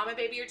because mom and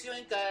baby are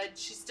doing good.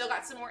 She's still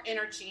got some more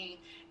energy.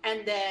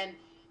 And then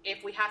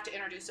if we have to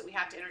introduce it, we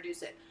have to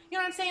introduce it. You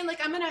know what I'm saying? Like,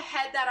 I'm going to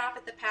head that off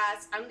at the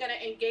pass. I'm going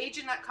to engage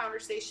in that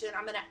conversation.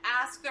 I'm going to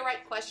ask the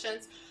right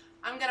questions.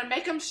 I'm going to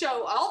make them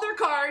show all their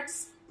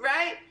cards,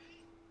 right?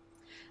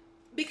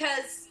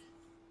 Because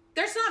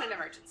there's not an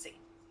emergency.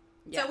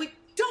 Yeah. So we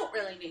don't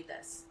really need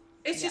this.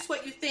 It's just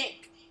what you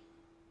think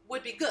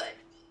would be good.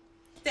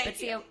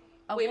 Thank you.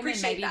 A woman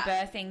maybe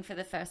birthing for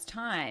the first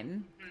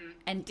time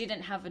and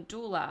didn't have a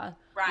doula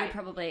would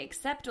probably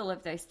accept all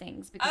of those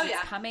things because it's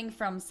coming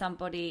from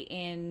somebody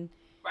in,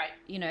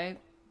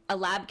 a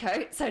lab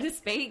coat, so to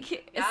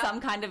speak, some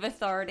kind of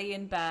authority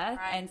in birth.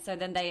 And so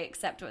then they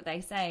accept what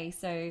they say.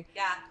 So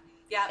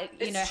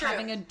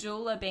having a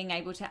doula being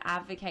able to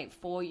advocate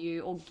for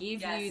you or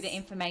give you the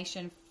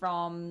information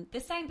from the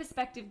same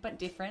perspective but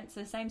different.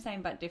 So same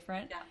but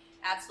different. Yeah,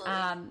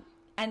 absolutely.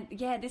 And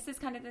this is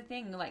kind of the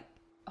thing. Like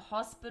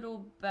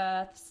hospital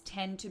births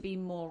tend to be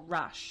more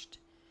rushed,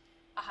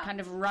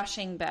 kind of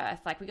rushing birth.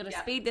 Like we got to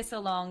speed this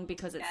along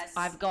because it's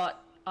I've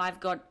got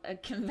a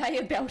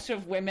conveyor belt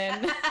of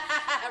women,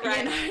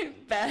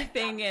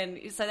 birthing,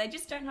 and so they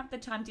just don't have the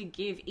time to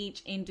give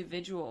each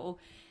individual.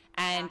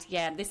 And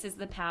this is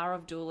the power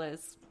of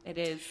doulas. It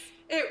is.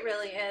 It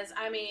really is.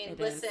 I mean,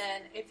 listen,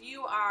 if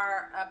you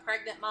are a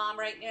pregnant mom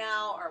right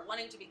now or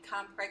wanting to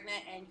become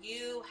pregnant and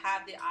you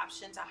have the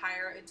option to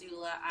hire a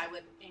doula, I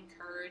would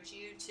encourage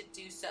you to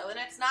do so. And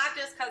it's not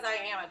just because I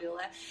am a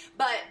doula,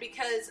 but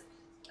because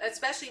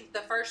especially the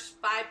first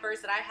 5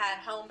 births that I had,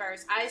 home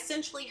births, I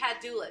essentially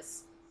had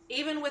doulas,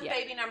 even with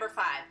baby number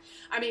 5.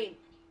 I mean,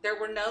 there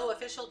were no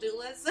official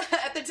doulas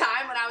at the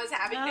time when I was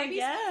having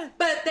babies,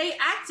 but they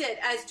acted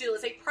as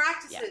doulas. They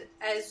practiced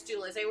as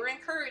doulas. They were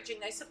encouraging.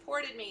 They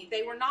supported me.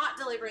 They were not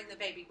delivering the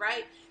baby,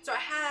 right? So I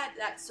had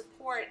that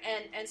support,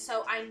 and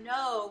so I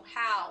know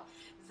how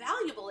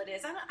valuable it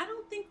is. I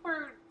don't think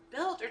we're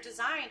built or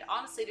designed,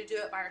 honestly, to do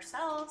it by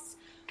ourselves.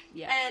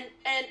 Yeah.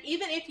 And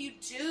even if you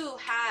do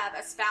have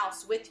a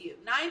spouse with you,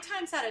 9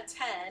 times out of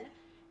 10,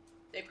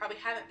 they probably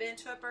haven't been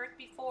to a birth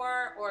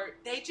before, or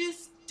they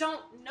just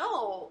don't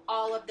know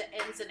all of the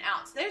ins and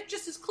outs. They're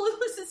just as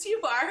clueless as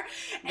you are,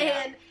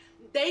 and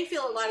they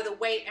feel a lot of the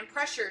weight and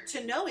pressure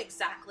to know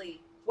exactly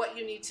what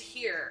you need to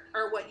hear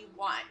or what you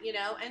want,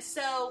 And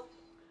so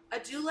a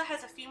doula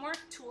has a few more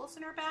tools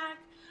in her bag,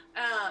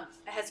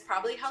 has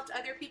probably helped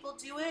other people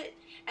do it,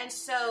 and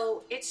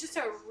so it's just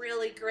a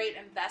really great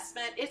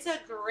investment. It's a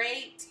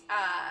great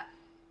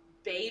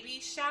baby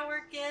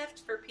shower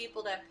gift for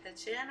people to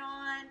pitch in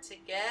on to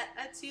get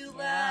a doula.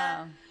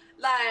 Yeah.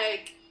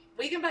 Like,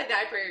 we can buy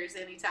diapers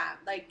anytime.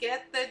 Like,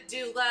 get the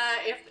doula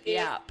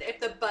if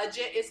the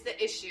budget is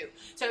the issue.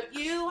 So if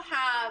you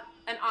have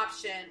an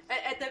option,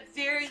 at the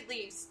very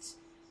least,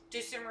 do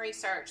some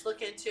research,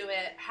 look into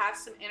it, have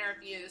some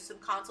interviews, some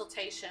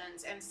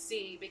consultations, and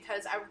see,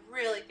 because I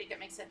really think it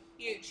makes a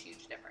huge,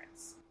 huge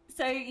difference.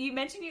 So you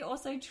mentioned you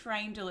also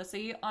train doula. So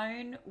you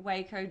own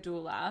Waco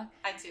Doula.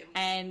 I do.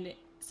 And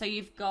so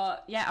you've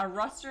got, a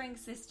rostering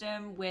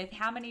system with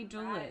how many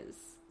doulas? Right.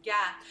 Yeah.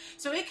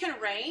 So it can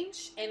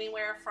range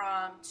anywhere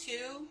from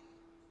 2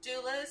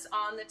 doulas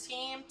on the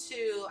team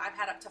to I've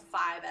had up to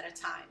 5 at a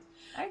time.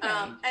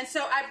 Okay. And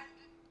so I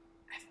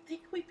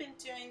think we've been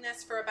doing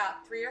this for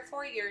about 3 or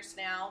 4 years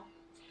now.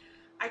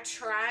 I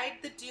tried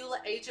the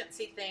doula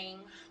agency thing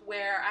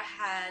where I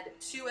had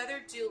 2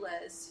 other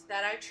doulas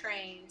that I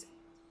trained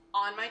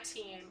on my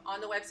team on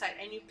the website,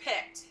 and you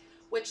picked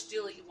which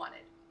doula you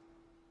wanted.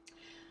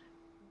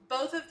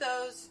 both of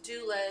those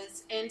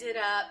doulas ended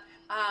up,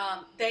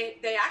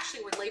 they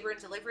actually were labor and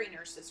delivery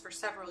nurses for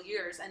several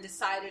years and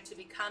decided to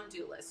become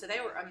doulas. So they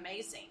were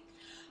amazing.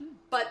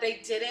 But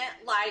they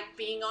didn't like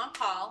being on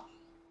call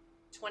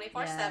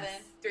 24/7,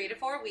 3 to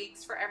 4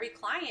 weeks for every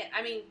client.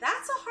 I mean,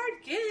 that's a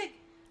hard gig.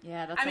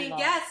 Yeah, that's a lot.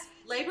 Yes,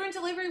 labor and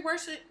delivery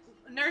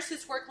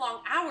nurses work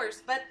long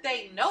hours, but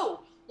they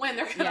know when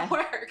they're going to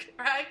work,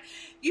 right?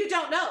 You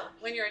don't know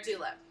when you're a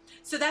doula.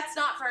 So that's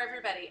not for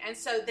everybody. And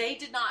so they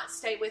did not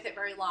stay with it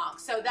very long.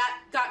 So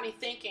that got me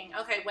thinking,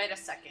 okay, wait a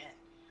second.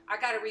 I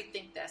got to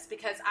rethink this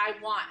because I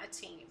want a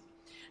team.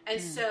 And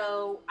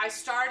so I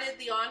started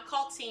the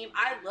on-call team.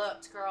 I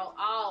looked, girl,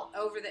 all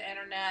over the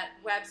internet,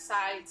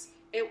 websites.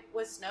 It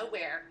was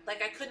nowhere.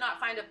 Like, I could not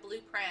find a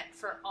blueprint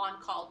for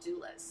on-call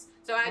doulas.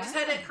 So I just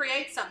had to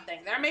create something.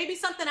 There may be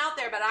something out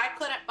there, but I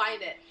couldn't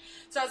find it.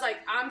 So I was like,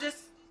 I'm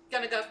just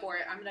going to go for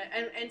it.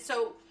 And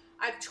so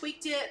I've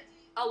tweaked it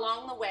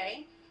along the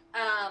way.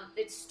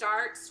 It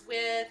starts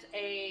with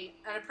an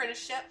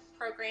apprenticeship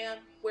program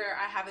where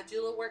I have a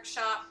doula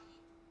workshop,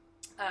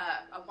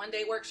 a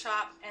one-day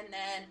workshop, and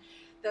then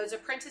those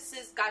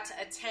apprentices got to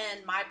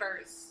attend my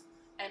births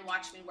and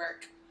watch me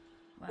work,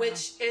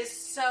 which is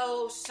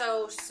so,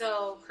 so,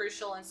 so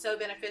crucial and so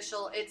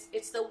beneficial.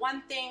 It's the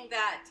one thing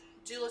that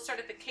doula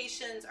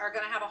certifications are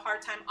going to have a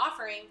hard time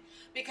offering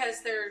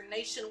because they're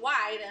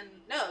nationwide, and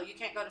no, you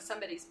can't go to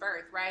somebody's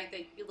birth,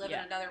 right? You live in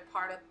another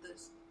part of the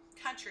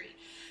country.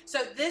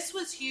 So this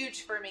was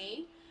huge for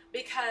me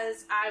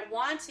because I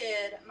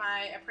wanted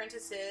my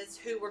apprentices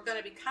who were going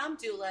to become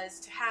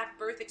doulas to have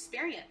birth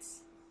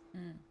experience.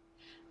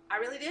 I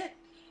really did.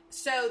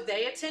 So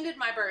they attended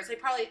my births. They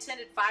probably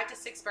attended 5 to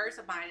 6 births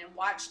of mine and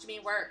watched me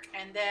work.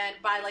 And then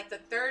by like the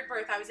 3rd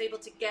birth, I was able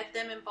to get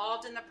them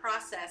involved in the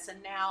process.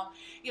 And now,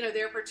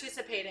 they're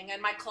participating.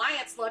 And my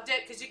clients loved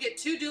it because you get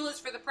 2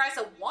 doulas for the price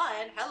of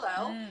 1.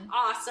 Hello.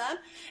 Awesome.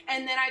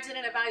 And then I did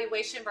an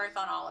evaluation birth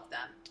on all of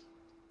them.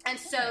 And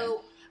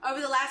so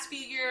over the last few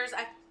years,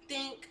 I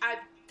think I've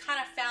kind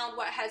of found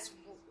what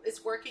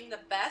is working the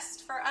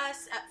best for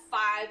us. At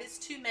 5 is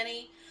too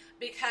many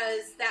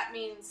because that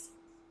means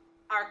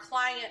our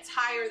clients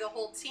hire the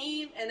whole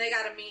team and they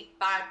got to meet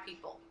 5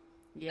 people.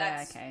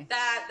 Yeah,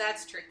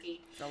 That's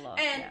tricky. It's a lot.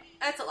 And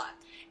that's a lot.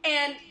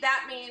 And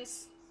that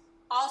means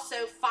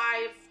also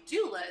 5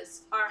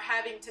 doulas are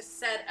having to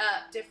set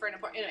up different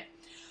appointments.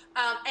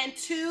 Anyway, and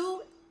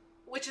 2,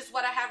 which is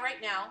what I have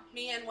right now,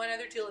 me and one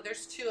other doula.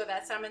 There's 2 of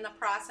us. I'm in the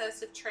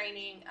process of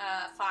training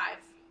 5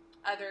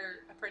 other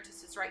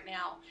apprentices right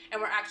now.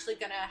 And we're actually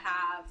going to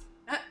have,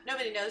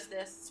 nobody knows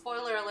this,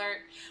 spoiler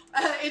alert,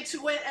 in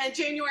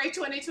January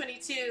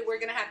 2022, we're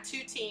going to have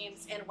 2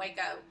 teams in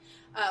Waco,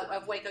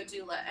 of Waco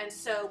Doula. And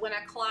so when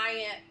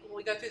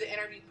we go through the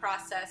interview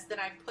process, then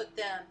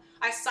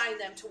I sign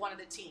them to one of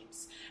the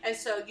teams. And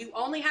so you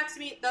only have to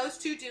meet those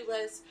 2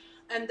 doulas,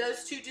 and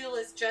those 2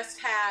 doulas just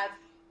have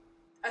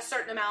a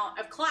certain amount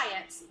of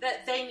clients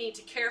that they need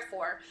to care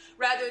for,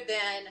 rather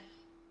than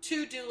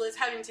 2 doulas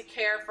having to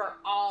care for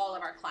all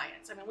of our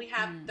clients. I mean, we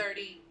have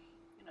 30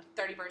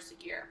 births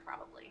a year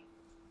probably.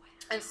 Wow.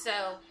 And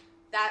so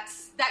that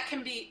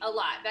can be a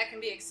lot. That can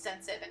be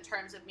extensive in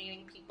terms of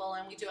meeting people.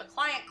 And we do a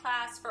client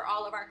class for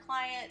all of our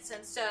clients.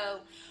 And so,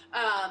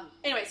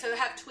 anyway, so I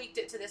have tweaked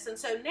it to this. And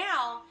so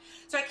now,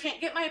 I can't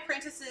get my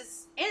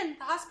apprentices in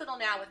the hospital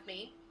now with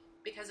me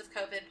because of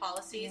COVID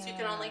policies. You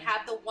can only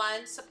have the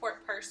one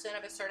support person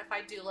of a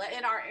certified doula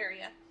in our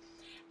area.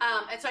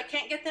 And so I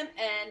can't get them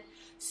in.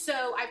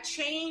 So I've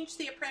changed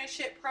the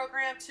apprenticeship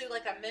program to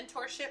like a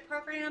mentorship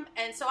program.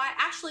 And so I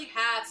actually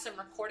have some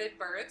recorded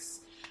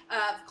births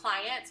of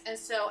clients. And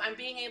so I'm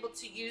being able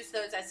to use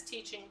those as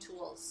teaching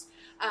tools,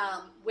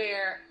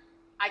 where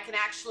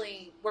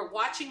we're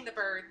watching the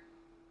birth,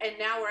 and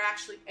now we're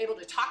actually able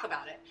to talk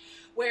about it.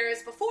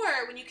 Whereas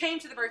before, when you came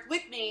to the birth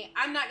with me,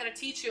 I'm not going to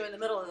teach you in the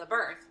middle of the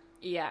birth.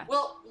 Yeah.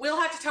 We'll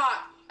have to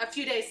talk a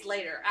few days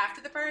later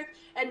after the birth.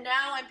 And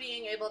now I'm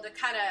being able to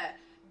kind of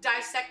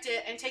dissect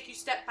it and take you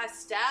step by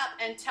step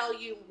and tell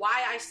you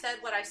why I said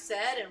what I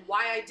said and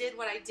why I did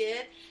what I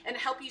did, and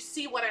help you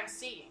see what I'm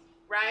seeing,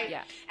 right?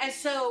 Yeah. And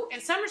so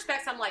in some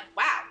respects, I'm like,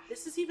 wow,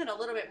 this is even a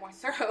little bit more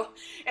thorough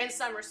in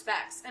some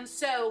respects. And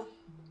so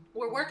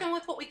we're working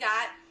with what we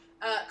got.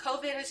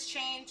 COVID has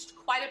changed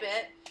quite a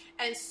bit.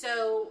 And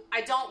so I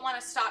don't want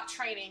to stop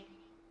training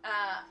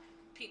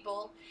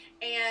people.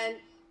 And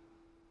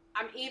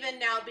I'm even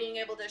now being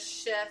able to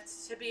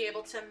shift to be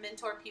able to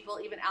mentor people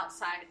even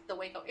outside the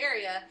Waco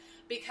area,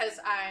 because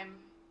I'm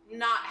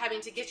not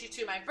having to get you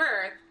to my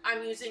birth.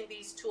 I'm using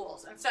these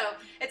tools. And so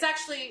it's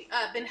actually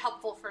been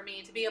helpful for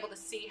me to be able to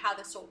see how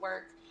this will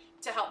work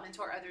to help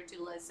mentor other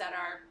doulas that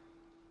are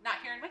not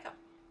here in Waco.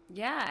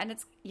 Yeah. And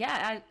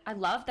I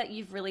love that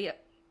you've really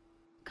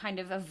kind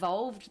of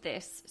evolved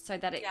this so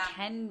that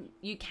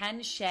you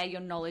can share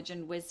your knowledge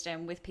and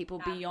wisdom with people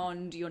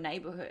beyond your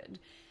neighborhood.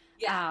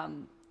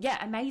 Yeah,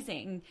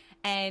 amazing.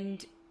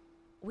 And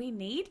we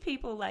need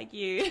people like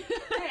you.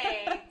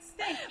 Thanks.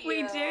 Thank you.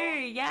 We do.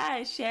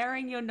 Yeah,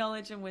 sharing your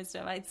knowledge and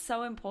wisdom. It's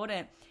so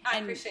important. I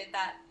appreciate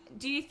that.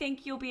 Do you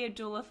think you'll be a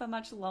doula for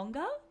much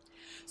longer?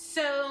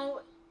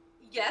 So,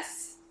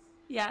 yes.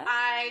 Yeah.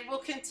 I will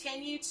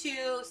continue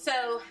to,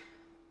 so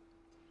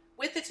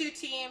with the 2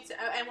 teams,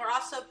 and we're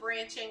also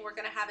branching, we're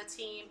going to have a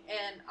team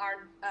in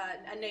our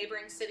a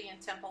neighboring city in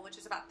Temple, which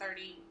is about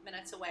 30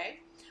 minutes away,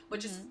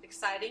 which is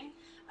exciting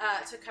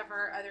to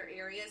cover other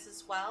areas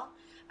as well.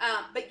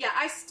 But yeah,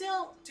 I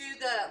still do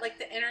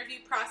the interview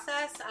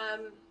process.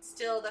 I'm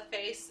still the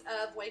face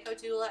of Waco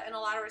Doula in a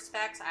lot of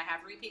respects. I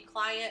have repeat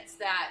clients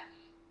that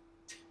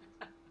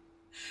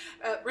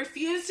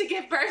refuse to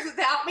give birth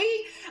without me.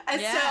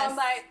 And so I'm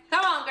like,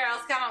 come on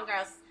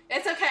girls.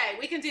 It's okay.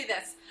 We can do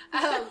this.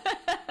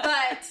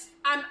 But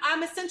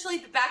I'm essentially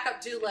the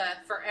backup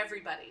doula for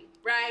everybody.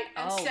 Right.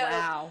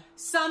 And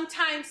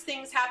sometimes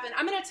things happen.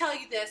 I'm going to tell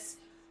you this.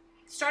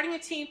 Starting a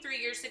team 3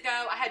 years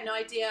ago, I had no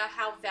idea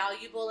how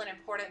valuable and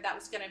important that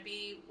was going to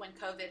be when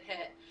COVID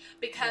hit.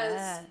 Because,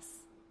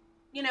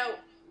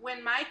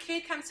 when my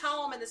kid comes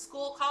home and the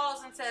school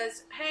calls and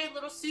says, hey,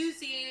 little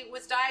Susie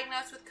was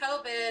diagnosed with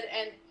COVID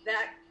and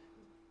that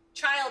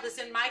child is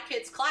in my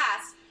kid's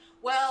class,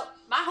 well,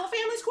 my whole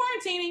family's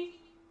quarantining.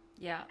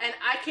 Yeah. And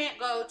I can't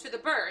go to the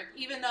birth,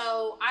 even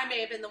though I may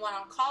have been the one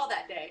on call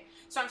that day.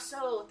 So I'm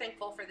so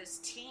thankful for this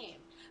team.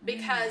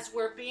 Because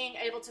we're being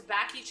able to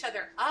back each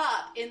other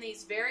up in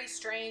these very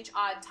strange,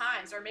 odd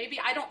times. Or maybe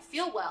I don't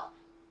feel well,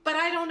 but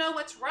I don't know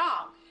what's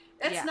wrong.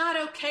 It's not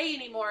okay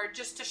anymore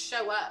just to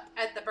show up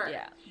at the birth.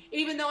 Yeah.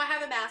 Even though I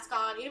have a mask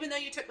on, even though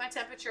you took my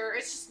temperature,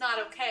 it's just not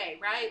okay,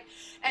 right?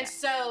 And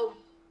so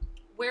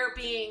we're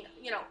being,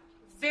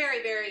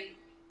 very, very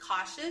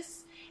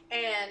cautious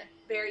and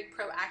very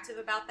proactive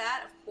about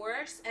that, of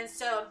course. And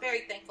so I'm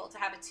very thankful to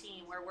have a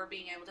team where we're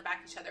being able to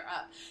back each other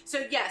up.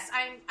 So yes,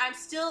 I'm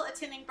still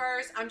attending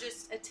births. I'm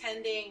just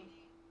attending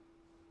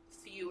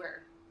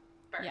fewer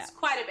births,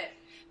 quite a bit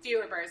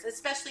fewer births,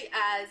 especially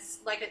as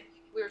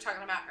we were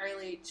talking about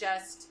earlier,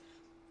 just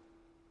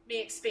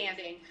me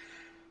expanding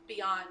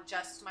beyond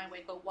just my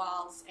Waco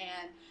walls.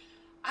 And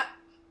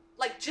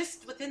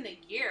just within the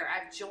year,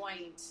 I've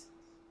joined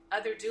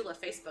other doula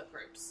Facebook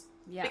groups.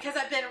 Yeah. Because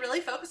I've been really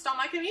focused on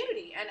my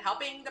community and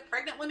helping the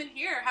pregnant women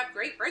here have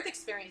great birth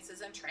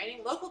experiences and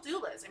training local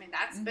doulas. I mean,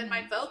 that's been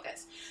my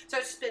focus. So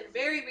it's been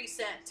very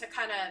recent to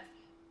kind of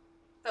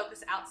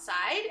focus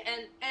outside,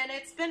 and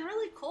it's been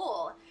really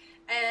cool.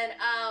 And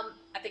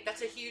I think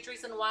that's a huge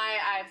reason why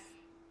I've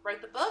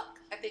wrote the book.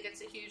 I think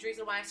it's a huge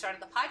reason why I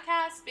started the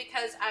podcast,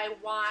 because I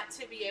want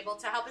to be able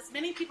to help as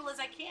many people as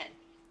I can.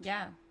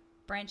 Yeah,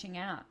 branching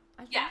out.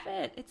 I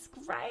love it. It's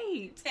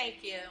great. Thank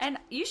you. And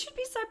you should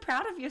be so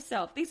proud of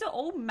yourself. These are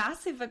all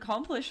massive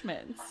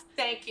accomplishments.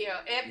 Thank you.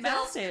 It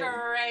feels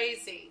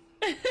crazy.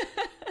 It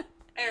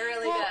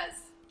really does.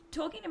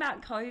 Talking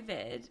about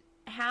COVID,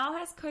 how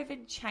has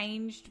COVID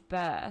changed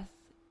birth?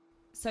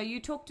 So you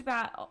talked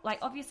about,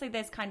 obviously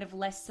there's kind of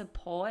less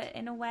support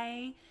in a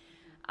way.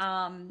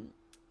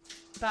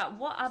 But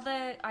what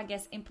other,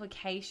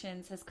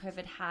 implications has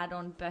COVID had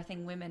on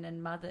birthing women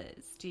and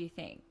mothers, do you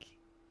think?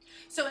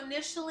 So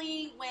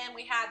initially, when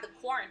we had the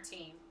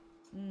quarantine,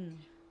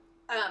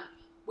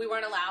 we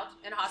weren't allowed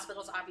in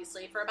hospitals,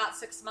 obviously, for about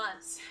 6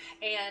 months.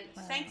 And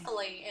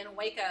thankfully, in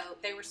Waco,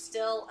 they were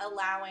still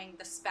allowing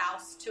the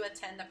spouse to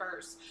attend the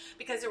births,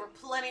 because there were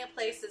plenty of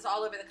places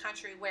all over the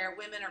country where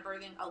women are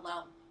birthing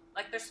alone.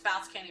 Their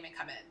spouse can't even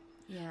come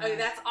in. Yeah. I mean,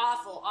 that's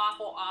awful,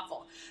 awful,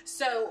 awful.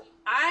 So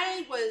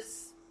I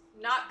was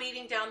not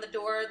beating down the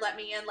door, let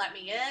me in.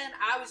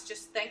 I was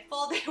just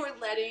thankful they were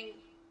letting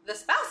the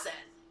spouse in.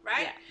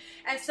 Right?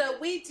 Yeah. And so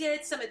we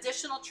did some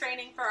additional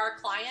training for our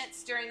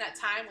clients during that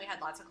time. We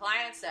had lots of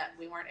clients that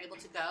we weren't able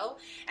to go.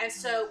 And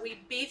so we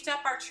beefed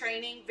up our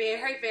training,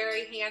 very,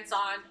 very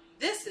hands-on.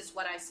 This is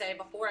what I say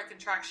before a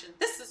contraction.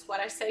 This is what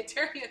I say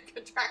during a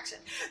contraction.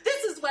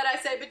 This is what I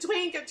say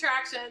between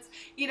contractions,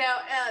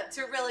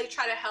 to really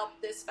try to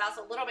help this spouse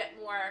a little bit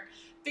more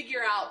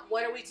figure out,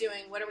 what are we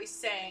doing? What are we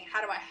saying?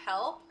 How do I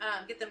help?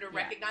 Get them to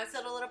recognize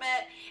it a little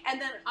bit. And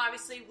then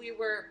obviously we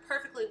were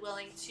perfectly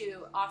willing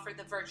to offer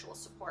the virtual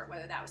support,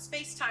 whether that was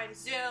FaceTime,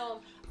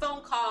 Zoom,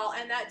 phone call,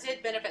 and that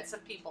did benefit some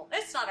people.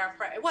 It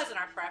wasn't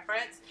our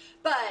preference,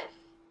 but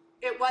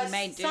it was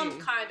some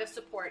kind of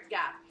support.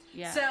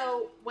 Yeah.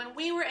 So when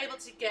we were able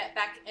to get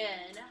back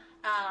in,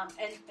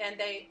 and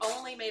they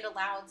only made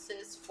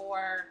allowances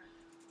for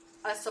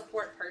a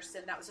support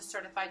person that was a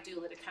certified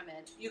doula to come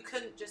in. You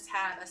couldn't just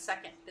have a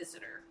second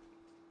visitor.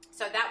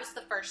 So that was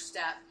the first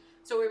step.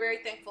 So we're very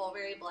thankful,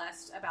 very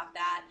blessed about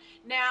that.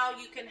 Now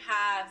you can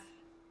have,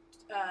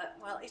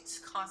 it's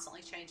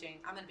constantly changing.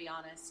 I'm going to be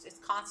honest. It's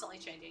constantly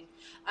changing.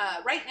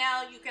 Right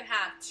now you can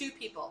have 2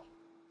 people,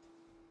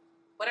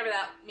 whatever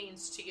that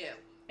means to you,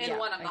 in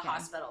one of the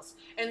hospitals.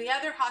 In the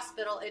other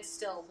hospital, it's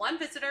still 1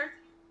 visitor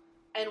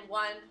and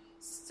 1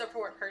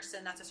 support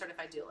person that's a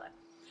certified doula.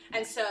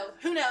 And so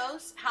who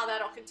knows how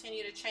that'll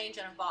continue to change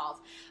and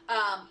evolve.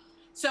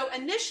 So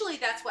initially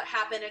that's what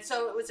happened. And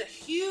so it was a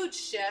huge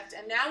shift.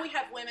 And now we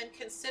have women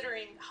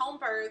considering home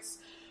births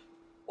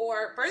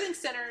or birthing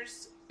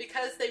centers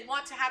because they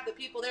want to have the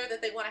people there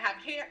that they want to have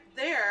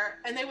there.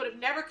 And they would have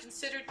never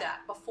considered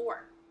that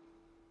before.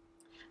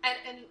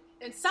 And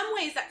in some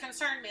ways that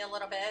concerned me a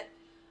little bit,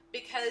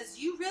 because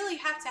you really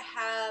have to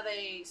have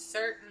a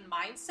certain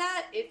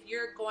mindset if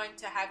you're going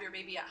to have your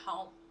baby at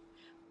home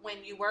when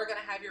you were going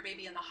to have your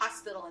baby in the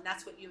hospital, and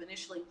that's what you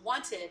initially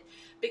wanted,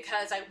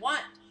 because I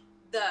want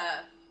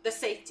the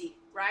safety,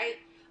 right?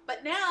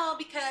 But now,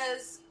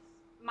 because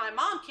my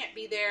mom can't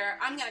be there,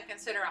 I'm going to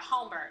consider a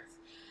home birth.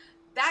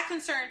 That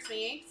concerns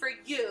me for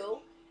you,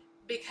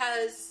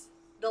 because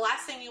the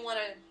last thing you want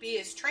to be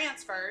is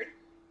transferred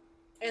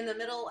in the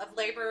middle of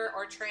labor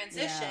or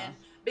transition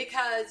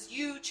because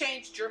you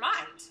changed your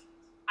mind.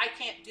 I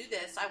can't do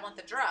this. I want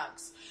the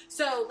drugs.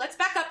 So let's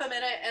back up a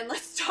minute and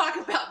let's talk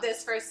about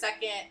this for a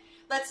second.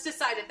 Let's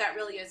decide if that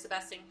really is the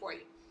best thing for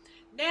you.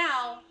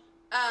 Now,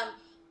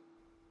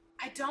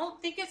 I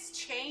don't think it's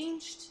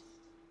changed,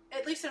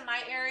 at least in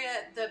my area,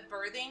 the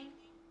birthing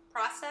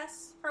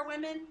process for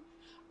women.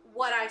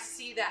 What I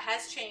see that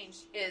has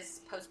changed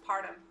is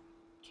postpartum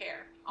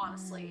care,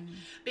 honestly,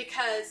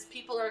 because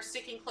people are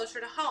sticking closer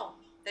to home.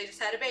 They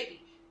just had a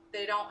baby.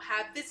 They don't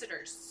have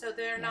visitors, so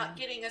they're not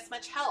getting as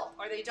much help,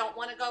 or they don't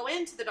want to go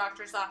into the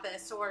doctor's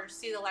office or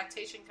see the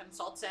lactation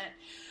consultant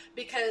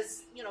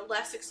because,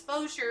 less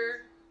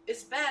exposure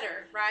is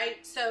better,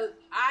 right? So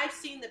I've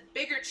seen the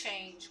bigger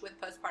change with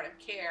postpartum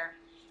care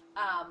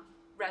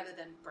rather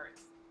than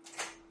birth.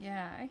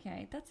 Yeah,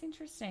 okay. That's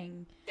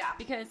interesting. Yeah.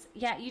 Because,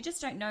 you just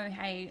don't know,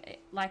 hey,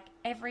 like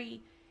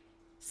every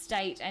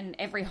state and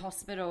every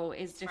hospital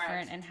is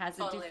different and has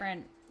a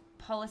different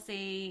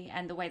policy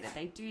and the way that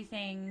they do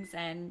things,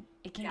 and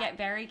it can get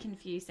very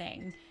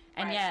confusing.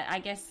 And I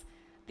guess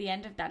the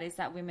end of that is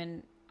that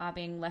women are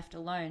being left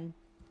alone,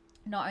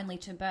 not only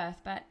to birth,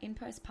 but in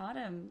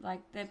postpartum. Like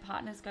their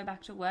partners go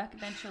back to work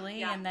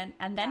eventually, and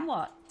then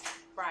what?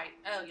 Right.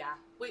 Oh, yeah.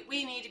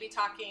 We need to be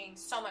talking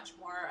so much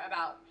more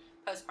about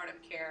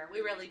postpartum care. We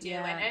really do.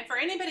 Yeah. And for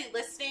anybody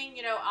listening,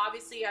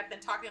 obviously I've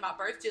been talking about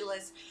birth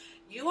doulas.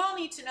 You all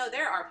need to know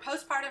there are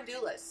postpartum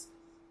doulas.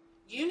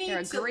 You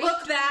need to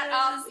look that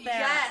up.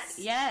 Yes.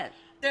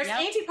 There's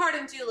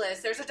antepartum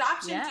doulas. There's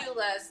adoption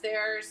doulas.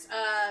 There's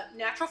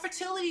natural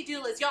fertility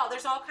doulas. Y'all,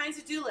 there's all kinds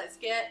of doulas.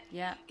 Get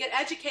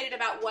educated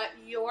about what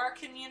your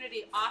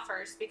community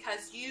offers,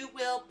 because you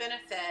will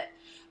benefit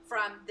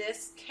from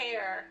this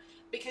care,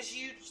 because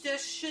you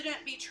just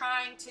shouldn't be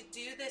trying to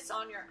do this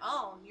on your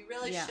own. You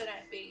really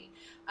shouldn't be.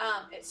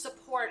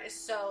 Support is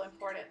so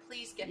important.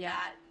 Please get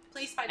that.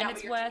 Please find out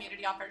what your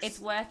community offers. It's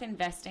worth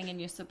investing in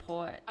your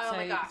support. Oh, so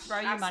my gosh. Throw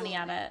your money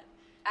at it.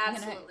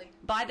 Absolutely.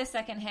 Buy the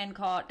second-hand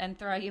cot and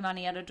throw your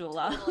money at a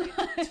doula.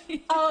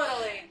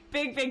 Totally.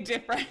 Big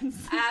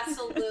difference.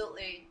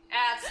 Absolutely.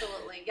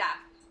 Yeah.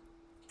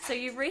 So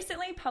you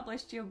recently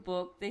published your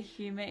book, The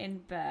Humor in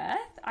Birth.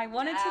 I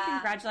wanted to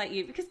congratulate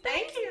you, because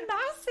that's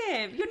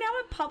massive. You're now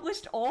a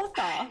published author.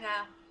 I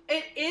know.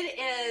 It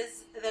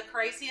is the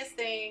craziest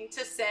thing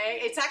to say.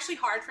 It's actually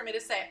hard for me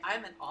to say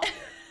I'm an author.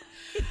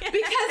 Because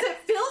it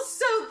feels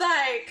so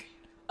like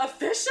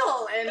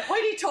official and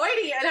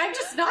hoity-toity, and I'm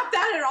just not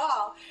that at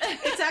all.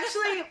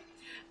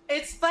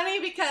 It's funny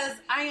because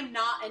I am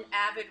not an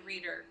avid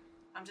reader.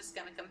 I'm just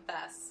going to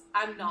confess.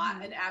 I'm not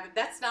an avid,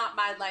 that's not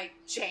my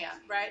jam,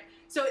 right?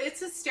 So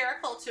it's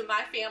hysterical to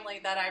my family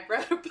that I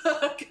wrote a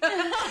book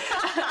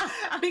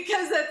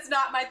because that's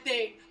not my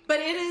thing. But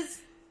it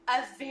is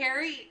a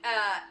very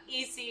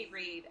easy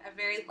read, a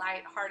very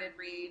lighthearted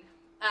read.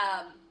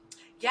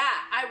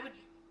 I would.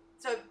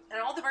 So, and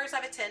all the births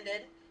I've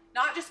attended,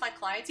 not just my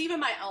clients, even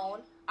my own,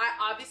 I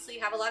obviously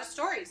have a lot of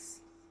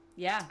stories.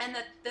 Yeah. And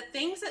the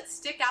things that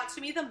stick out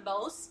to me the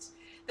most,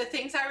 the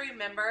things I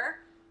remember,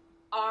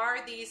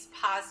 are these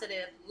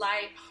positive,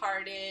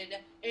 lighthearted,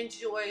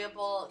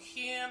 enjoyable,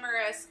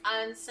 humorous,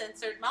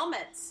 uncensored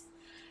moments.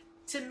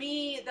 To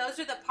me, those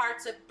are the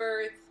parts of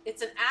birth.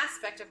 It's an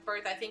aspect of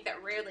birth, I think,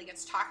 that rarely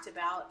gets talked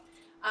about.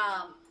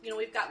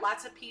 We've got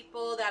lots of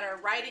people that are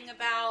writing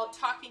about,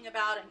 talking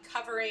about, and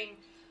covering,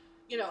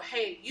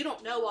 hey, you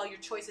don't know all your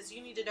choices.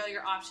 You need to know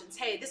your options.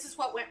 Hey, this is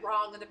what went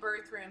wrong in the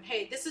birth room.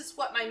 Hey, this is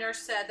what my nurse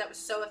said that was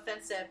so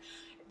offensive.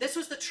 This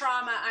was the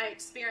trauma I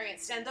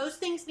experienced. And those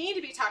things need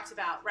to be talked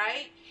about,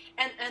 right?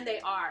 And they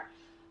are.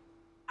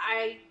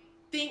 I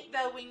think,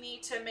 though, we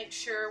need to make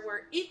sure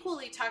we're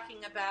equally talking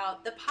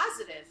about the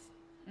positive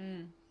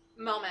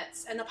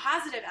moments and the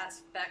positive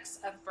aspects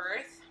of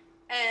birth,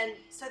 and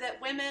so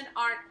that women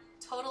aren't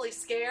totally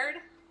scared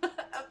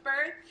of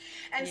birth.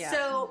 And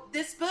so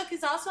this book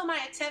is also my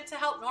attempt to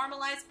help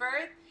normalize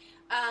birth,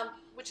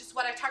 which is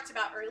what I talked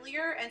about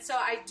earlier. And so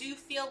I do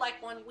feel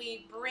like when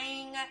we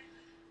bring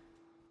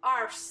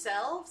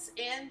ourselves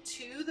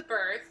into the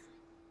birth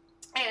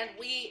and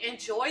we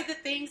enjoy the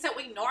things that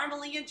we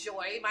normally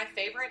enjoy, my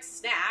favorite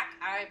snack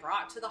I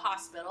brought to the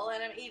hospital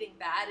and I'm eating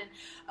that, and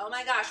oh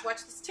my gosh,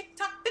 watch this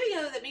TikTok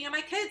video that me and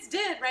my kids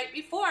did right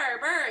before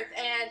birth,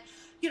 and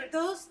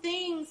those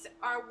things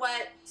are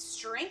what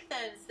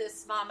strengthens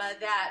this mama,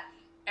 that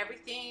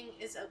everything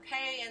is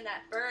okay and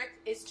that birth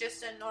is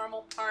just a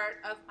normal part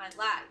of my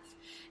life.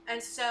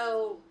 And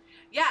so,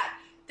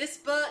 this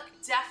book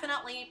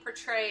definitely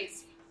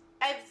portrays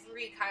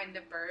every kind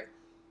of birth,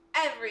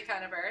 every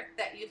kind of birth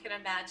that you can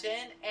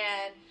imagine.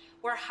 And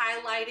we're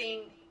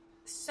highlighting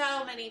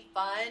so many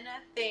fun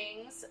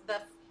things.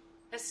 The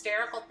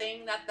hysterical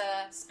thing that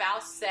the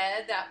spouse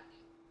said that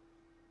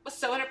was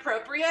so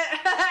inappropriate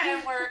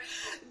and we're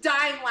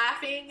dying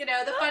laughing,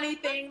 the funny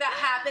thing that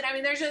happened. I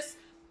mean, there's just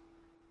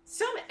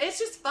it's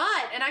just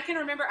fun. And I can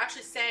remember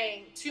actually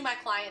saying to my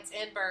clients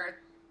in birth,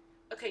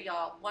 okay,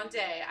 y'all, one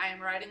day I am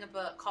writing a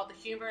book called The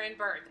Humor in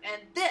Birth,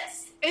 and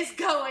this is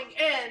going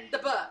in the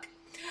book.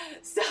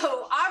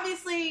 So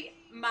obviously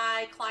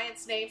my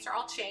clients' names are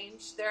all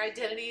changed. Their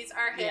identities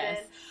are hidden.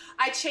 Yes.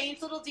 I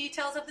changed little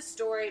details of the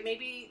story.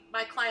 Maybe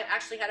my client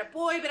actually had a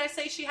boy, but I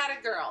say she had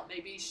a girl.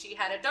 Maybe she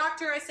had a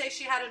doctor. I say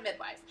she had a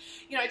midwife.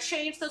 I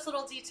changed those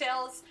little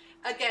details,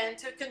 again,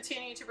 to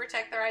continue to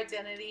protect their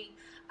identity.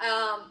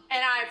 And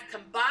I've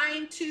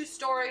combined two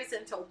stories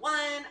into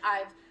one.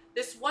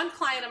 This one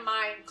client of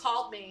mine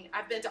called me.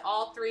 I've been to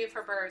all 3 of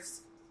her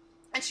births.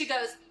 And she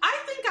goes, I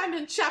think I'm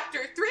in chapter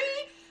 3,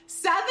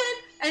 7,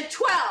 and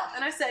 12.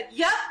 And I said,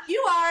 yep,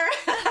 you are.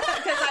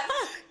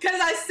 Because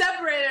I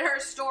separated her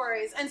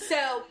stories. And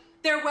so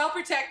they're well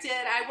protected.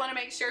 I want to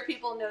make sure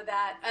people know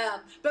that.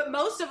 But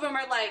most of them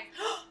are like,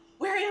 oh,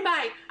 where am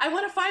I? I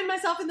want to find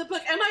myself in the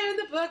book. Am I in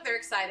the book? They're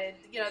excited.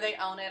 They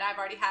own it. I've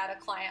already had a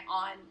client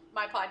on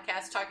my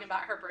podcast talking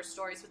about her birth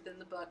stories within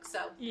the book. So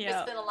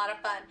It's been a lot of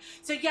fun.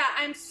 So yeah,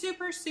 I'm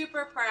super,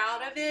 super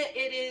proud of it.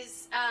 It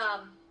is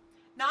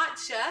not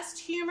just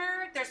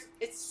humor.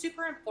 It's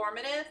super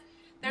informative.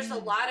 There's a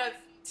lot of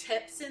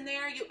tips in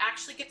there. You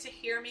actually get to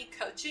hear me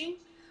coaching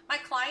my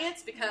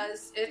clients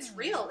because it's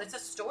real. It's a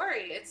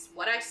story. It's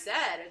what I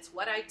said. It's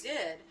what I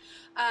did.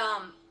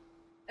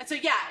 And so,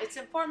 yeah, it's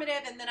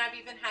informative. And then I've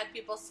even had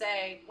people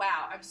say,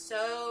 wow, I'm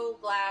so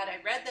glad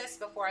I read this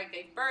before I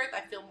gave birth.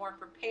 I feel more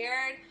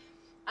prepared.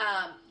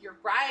 You're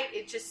right.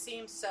 It just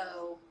seems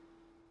so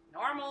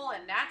normal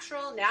and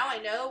natural. Now I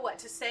know what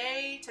to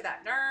say to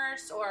that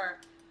nurse, or,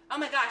 oh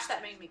my gosh,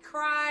 that made me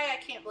cry. I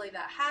can't believe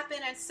that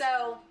happened. And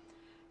so,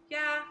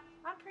 yeah,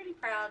 I'm pretty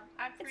proud.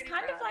 It's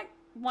kind of like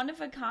one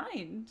of a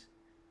kind.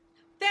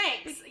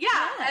 Thanks.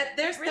 Yeah,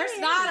 there's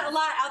not a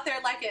lot out there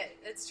like it.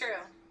 It's true.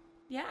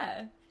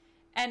 Yeah.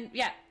 And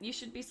yeah, you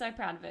should be so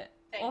proud of it.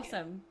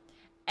 Awesome.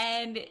 You.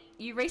 And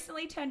you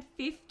recently turned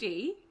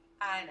 50.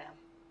 I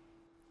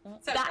know.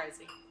 So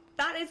crazy.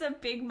 That is a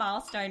big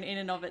milestone in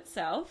and of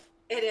itself.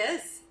 It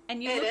is.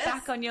 And you look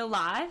back on your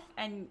life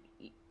and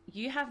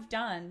you have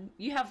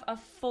a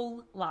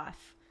full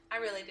life. I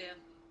really do.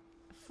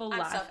 Full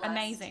life. So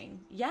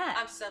amazing. Yeah.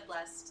 I'm so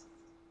blessed.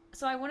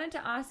 So I wanted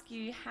to ask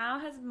you, how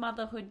has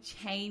motherhood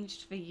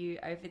changed for you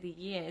over the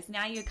years?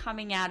 Now you're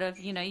coming out of,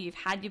 you've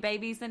had your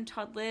babies and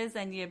toddlers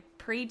and your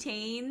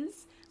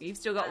preteens. You've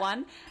still got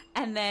one.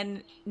 And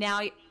then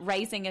now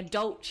raising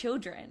adult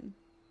children.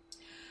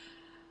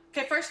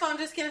 Okay, first of all, I'm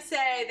just going to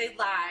say they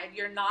lied.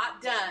 You're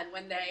not done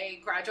when they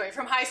graduate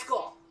from high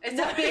school. It's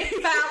a big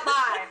fat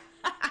lie.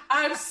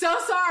 I'm so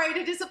sorry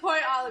to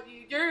disappoint all of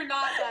you. You're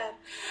not done.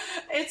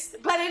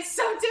 But it's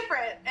so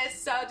different.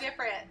 It's so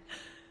different.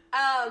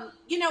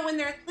 When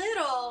they're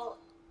little,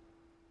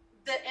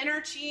 the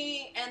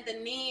energy and the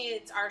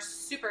needs are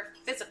super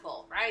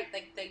physical, right?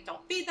 Like they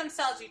don't feed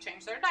themselves. You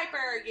change their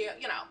diaper.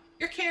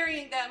 You're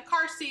carrying them,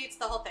 car seats,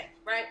 the whole thing,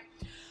 right?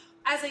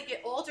 As they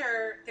get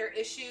older, their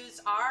issues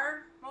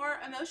are more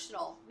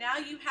emotional. Now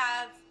you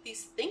have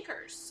these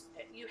thinkers.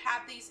 You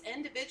have these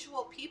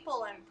individual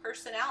people and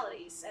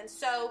personalities. And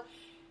so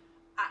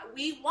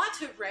we don't want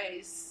to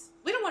raise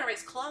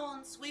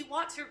clones. We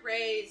want to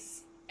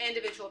raise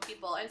individual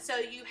people. And so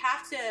you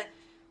have to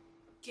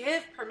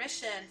give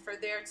permission for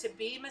there to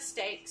be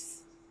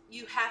mistakes.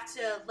 You have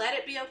to let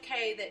it be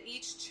okay that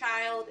each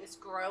child is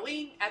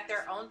growing at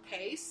their own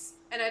pace.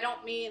 And I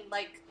don't mean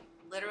like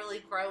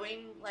literally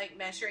growing, like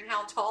measuring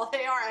how tall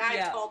they are. I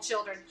have tall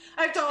children.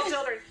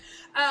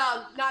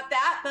 Not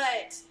that,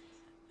 but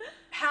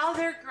how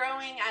they're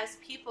growing as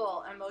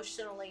people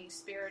emotionally,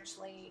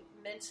 spiritually,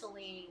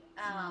 mentally.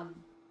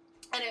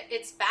 And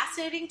it's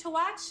fascinating to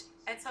watch.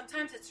 And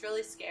sometimes it's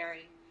really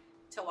scary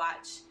to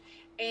watch.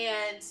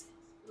 And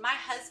my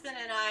husband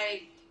and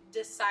I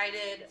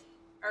decided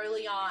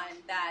early on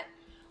that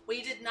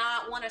we did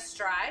not want to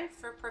strive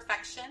for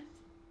perfection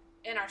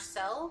in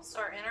ourselves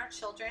or in our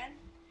children.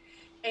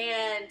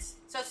 And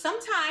so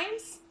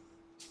sometimes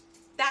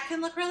that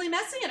can look really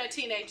messy in a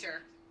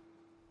teenager.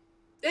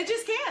 It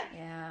just can.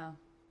 Yeah.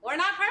 We're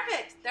not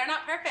perfect. They're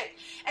not perfect.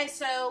 And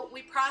so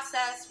we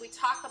process, we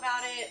talk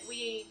about it,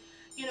 we,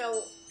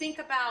 think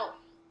about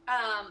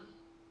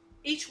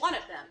each one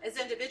of them as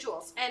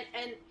individuals.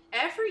 And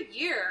every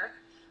year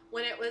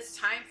when it was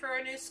time for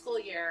a new school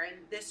year and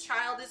this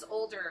child is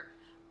older,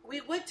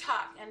 we would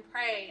talk and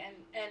pray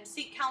and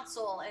seek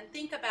counsel and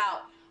think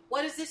about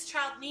what does this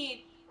child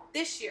need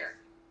this year?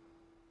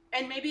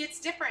 And maybe it's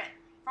different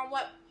from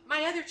what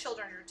my other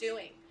children are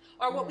doing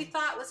or what we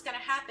thought was going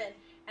to happen.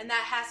 And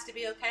that has to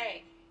be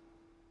okay.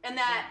 And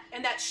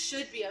that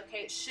should be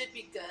okay. It should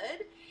be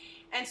good.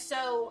 And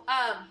so,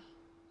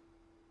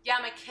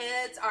 my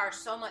kids are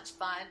so much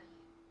fun.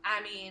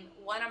 I mean,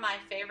 one of my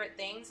favorite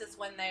things is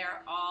when they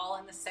are all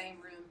in the same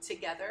room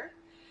together.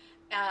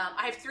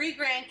 I have 3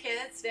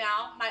 grandkids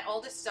now. My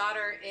oldest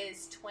daughter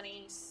is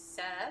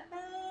 27.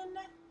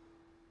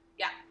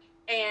 Yeah.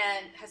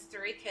 And has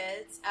 3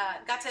 kids.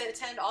 Got to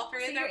attend all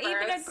 3 of their births.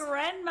 You're even a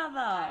grandmother.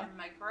 I'm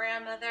my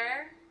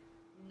grandmother.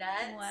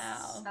 Nuts.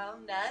 Wow. So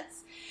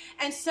nuts.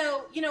 And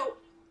so,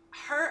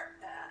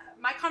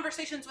 my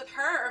conversations with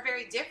her are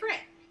very different.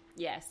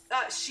 Yes.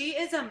 She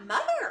is a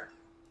mother.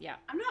 Yeah.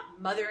 I'm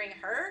not mothering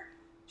her.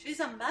 She's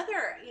a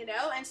mother,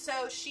 and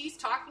so she's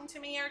talking to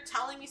me or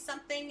telling me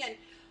something, and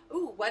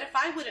ooh, what if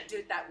I wouldn't do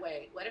it that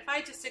way? What if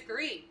I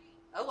disagree?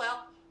 Oh,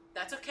 well,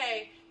 that's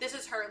okay. This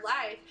is her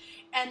life.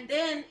 And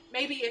then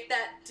maybe if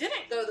that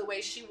didn't go the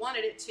way she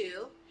wanted it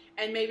to,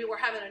 and maybe we're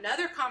having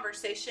another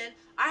conversation,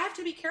 I have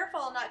to be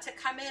careful not to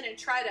come in and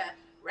try to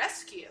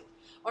rescue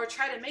or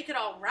try to make it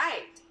all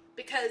right.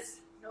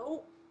 Because,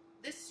 no,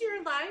 this is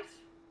your life,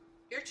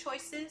 your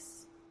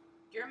choices,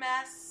 your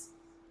mess,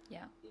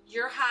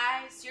 your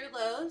highs, your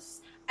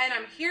lows, and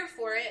I'm here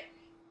for it.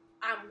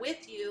 I'm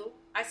with you.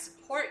 I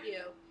support you.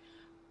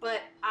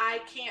 But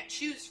I can't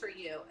choose for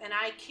you, and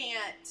I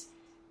can't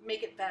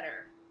make it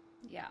better.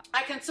 Yeah.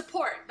 I can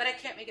support, but I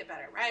can't make it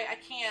better, right? I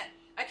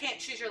can't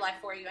choose your life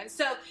for you. And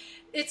so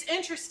it's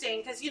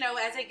interesting because,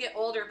 as I get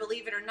older,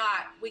 believe it or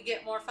not, we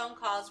get more phone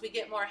calls. We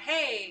get more,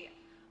 hey,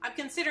 I'm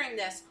considering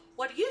this.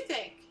 What do you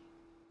think?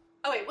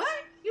 Oh, wait, what?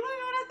 You want to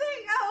know what I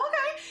think? Oh, okay.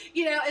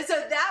 And so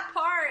that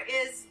part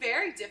is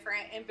very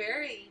different and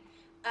very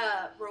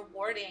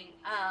rewarding.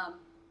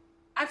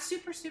 I'm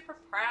super, super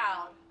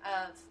proud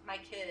of my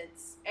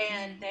kids,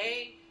 and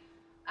they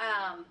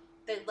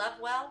love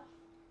well.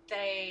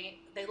 They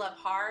love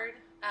hard.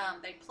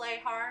 They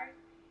play hard.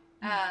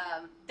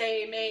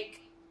 They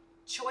make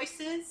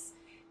choices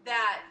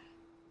that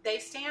they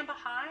stand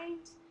behind,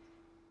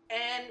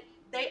 and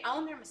they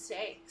own their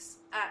mistakes.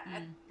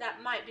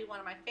 That might be one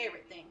of my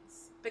favorite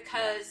things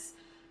because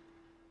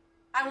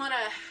I want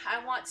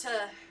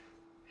to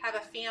have a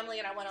family,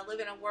 and I want to live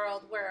in a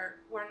world where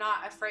we're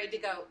not afraid to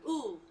go,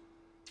 ooh,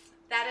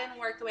 that didn't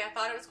work the way I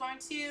thought it was going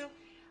to.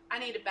 I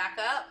need to back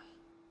up.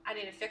 I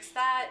need to fix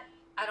that.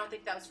 I don't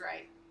think that was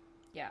right.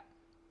 Yeah.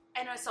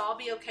 And us all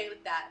be okay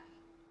with that.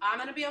 I'm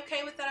going to be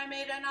okay with that. I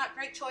made a not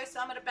great choice.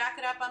 I'm going to back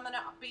it up. I'm going to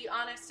be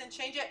honest and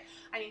change it.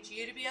 I need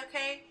you to be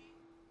okay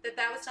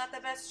that was not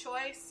the best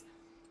choice.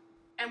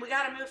 And we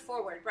got to move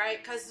forward,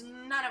 right? Because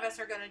none of us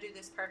are going to do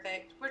this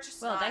perfect. We're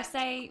just not. They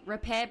say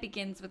repair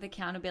begins with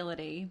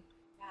accountability.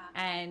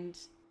 Yeah. And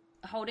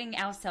holding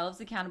ourselves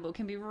accountable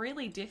can be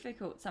really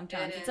difficult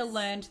sometimes. It's a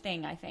learned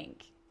thing, I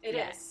think. It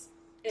is.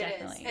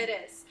 Definitely. It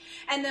is.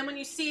 And then when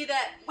you see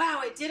that,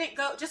 wow, it didn't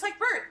go, just like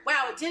birth,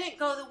 wow, it didn't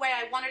go the way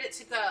I wanted it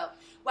to go.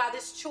 Wow,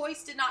 this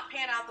choice did not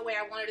pan out the way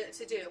I wanted it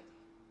to do.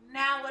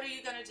 Now what are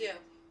you going to do?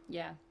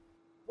 Yeah.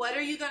 What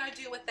are you going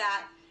to do with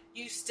that?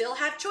 You still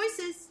have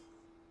choices.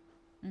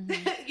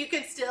 Mm-hmm. You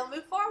can still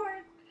move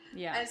forward.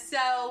 Yeah. And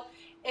so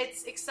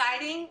it's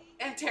exciting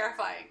and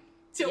terrifying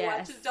to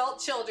watch adult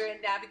children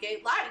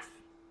navigate life.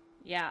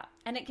 Yeah.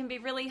 And it can be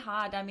really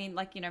hard. I mean,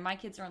 my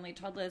kids are only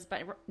toddlers,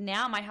 but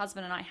now my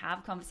husband and I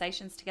have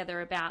conversations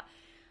together about,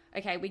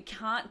 okay, we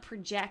can't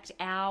project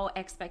our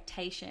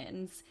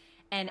expectations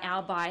and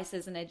our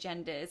biases and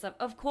agendas.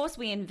 Of course,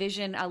 we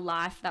envision a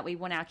life that we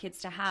want our kids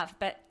to have,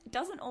 but it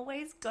doesn't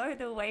always go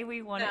the way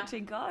we want it to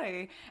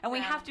go. And we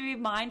have to be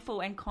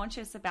mindful and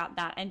conscious about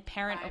that and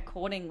parent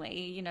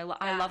accordingly.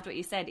 I loved what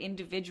you said,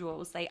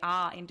 individuals, they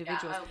are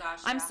individuals. Yeah. Oh, gosh,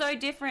 I'm so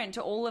different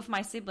to all of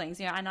my siblings,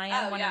 and I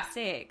am one of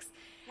 6.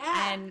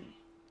 Yeah. And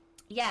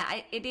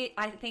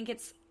I think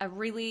it's a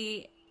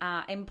really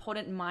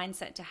important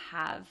mindset to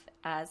have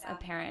as a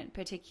parent,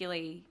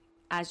 particularly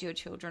as your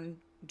children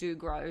do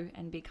grow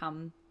and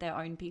become their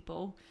own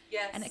people.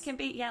 Yes. And it can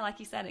be, like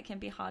you said, it can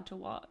be hard to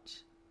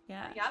watch.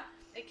 Yeah. Yep,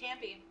 it can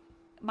be.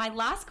 My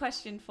last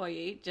question for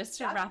you, just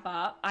to wrap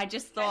up, I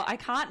just thought I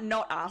can't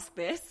not ask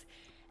this.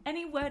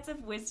 Any words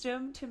of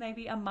wisdom to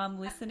maybe a mum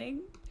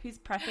listening who's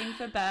prepping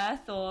for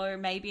birth or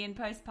maybe in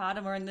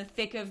postpartum or in the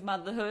thick of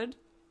motherhood?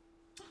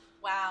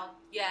 Wow.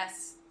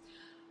 Yes.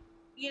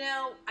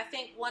 I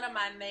think one of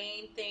my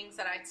main things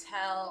that I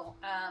tell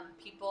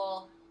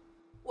people,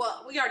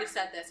 well, we already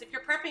said this. If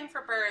you're prepping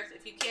for birth,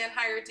 if you can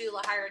hire a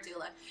doula, hire a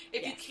doula.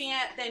 If you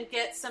can't, then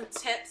get some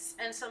tips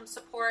and some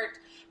support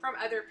from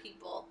other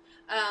people.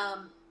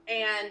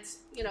 And,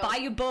 buy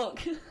your book.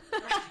 Buy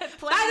the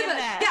book.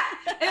 Yeah.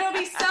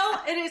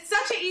 It is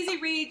such an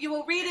easy read. You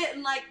will read it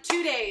in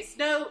 2 days.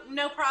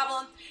 No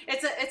problem.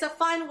 It's a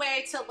fun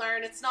way to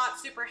learn. It's not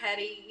super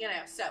heady,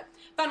 so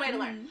fun way to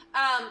learn.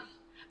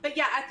 But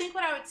yeah, I think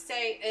what I would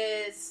say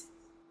is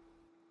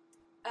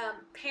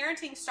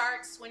parenting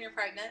starts when you're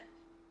pregnant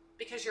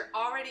because you're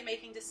already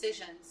making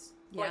decisions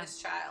for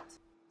this child.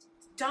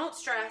 Don't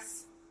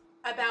stress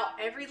about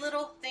every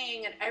little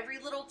thing and every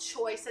little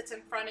choice that's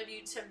in front of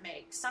you to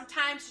make.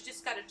 Sometimes you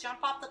just got to jump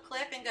off the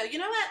cliff and go, you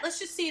know what? Let's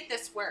just see if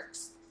this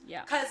works.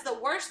 Yeah. Because the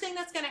worst thing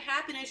that's going to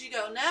happen is you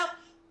go, nope,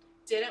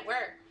 didn't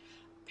work.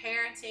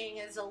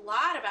 Parenting is a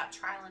lot about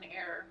trial and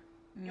error.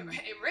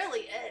 It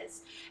really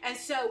is. And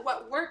so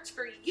what worked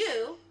for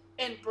you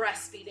in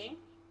breastfeeding,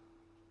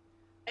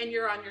 and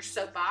you're on your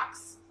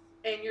soapbox,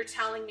 and you're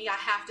telling me I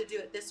have to do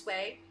it this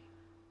way,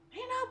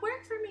 may not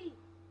work for me.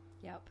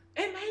 Yep.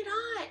 It may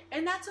not,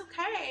 and that's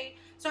okay.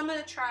 So I'm going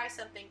to try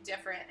something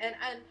different. And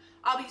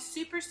I'll be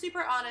super,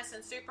 super honest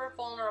and super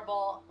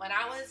vulnerable. When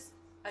I was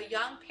a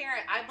young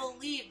parent, I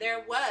believed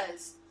there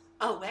was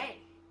a way.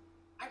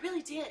 I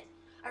really did.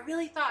 I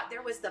really thought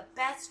there was the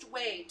best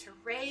way to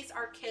raise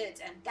our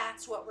kids, and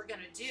that's what we're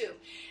going to do.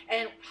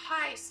 And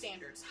high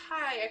standards,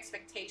 high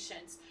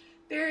expectations,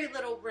 very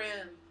little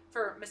room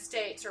for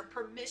mistakes or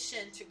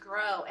permission to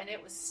grow, and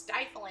it was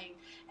stifling.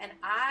 And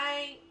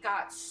I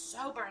got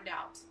so burned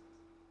out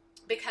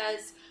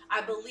because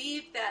I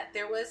believed that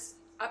there was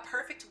a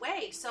perfect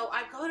way. So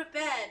I go to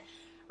bed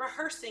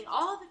rehearsing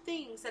all the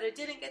things that I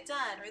didn't get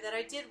done, or that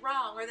I did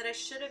wrong, or that I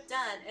should have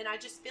done, and I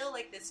just feel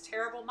like this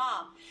terrible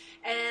mom.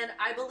 And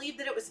I believed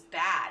that it was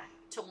bad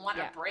to want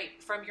a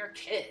break from your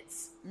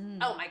kids.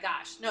 Oh my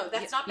gosh, no,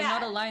 that's not bad. You're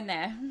not alone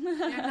there.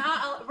 You're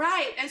not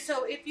right. And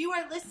so if you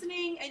are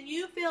listening and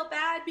you feel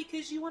bad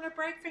because you want to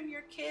break from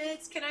your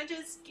kids, can I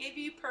just give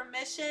you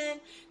permission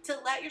to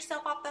let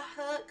yourself off the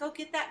hook? Go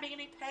get that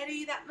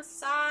mani-pedi, that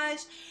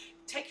massage,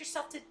 take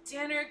yourself to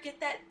dinner, get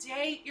that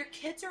date. Your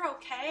kids are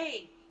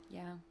okay.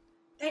 Yeah.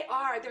 They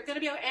are. They're going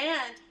to be okay.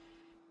 And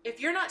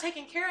if you're not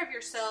taking care of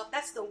yourself,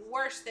 that's the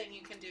worst thing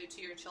you can do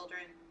to your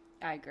children.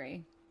 I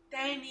agree.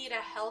 They need a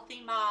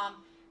healthy mom,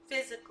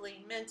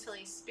 physically,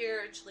 mentally,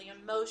 spiritually,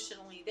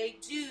 emotionally. They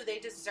do. They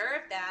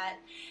deserve that.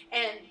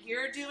 And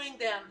you're doing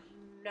them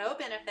no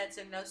benefits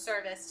and no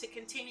service to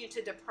continue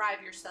to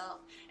deprive yourself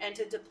and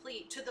to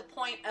deplete to the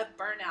point of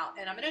burnout.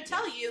 And I'm going to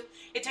tell you,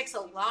 it takes a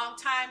long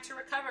time to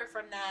recover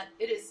from that.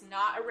 It is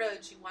not a road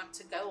you want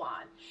to go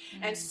on.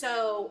 And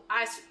so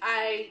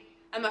I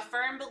am a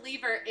firm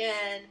believer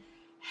in,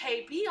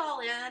 hey, be all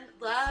in,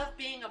 love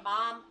being a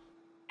mom,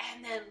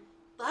 and then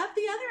love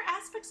the other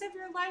aspects of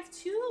your life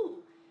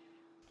too.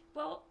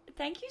 Well,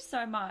 thank you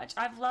so much.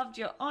 I've loved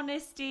your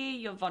honesty,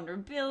 your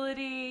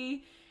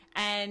vulnerability,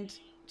 and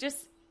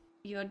just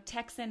your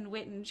Texan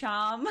wit and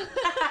charm.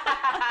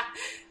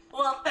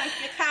 Well, thank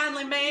you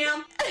kindly,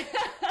 ma'am.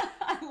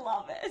 I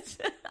love it.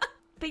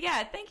 But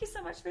yeah, thank you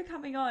so much for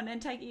coming on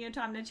and taking your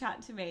time to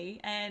chat to me.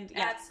 And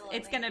yeah, absolutely,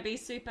 it's going to be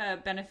super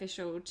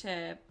beneficial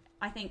to,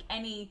 I think,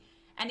 any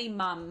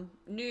mum,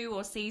 new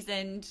or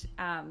seasoned.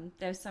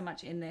 There's so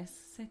much in this.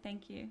 So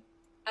thank you.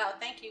 Oh,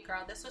 thank you,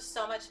 girl. This was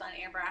so much fun,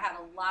 Amber. I had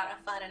a lot of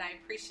fun, and I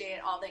appreciate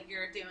all that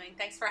you're doing.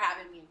 Thanks for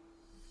having me.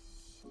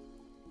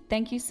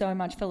 Thank you so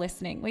much for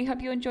listening. We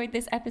hope you enjoyed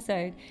this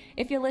episode.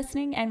 If you're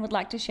listening and would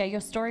like to share your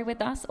story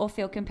with us or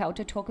feel compelled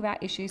to talk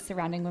about issues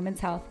surrounding women's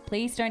health,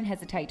 please don't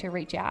hesitate to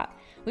reach out.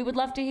 We would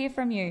love to hear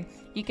from you.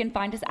 You can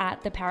find us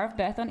at The Power of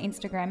Birth on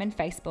Instagram and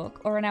Facebook,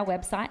 or on our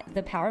website,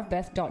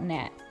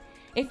 thepowerofbirth.net.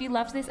 If you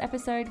loved this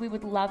episode, we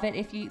would love it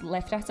if you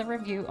left us a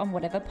review on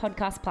whatever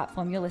podcast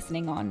platform you're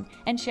listening on,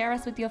 and share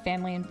us with your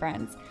family and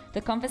friends. The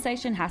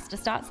conversation has to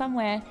start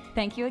somewhere.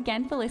 Thank you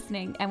again for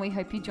listening, and we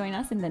hope you join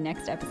us in the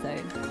next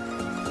episode.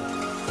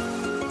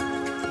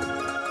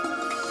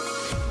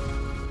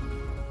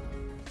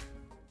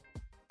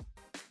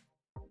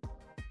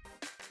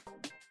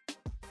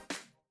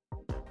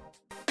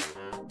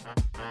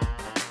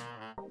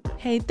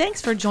 Hey,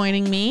 thanks for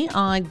joining me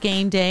on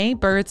Game Day,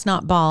 Birds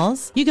Not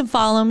Balls. You can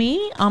follow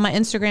me on my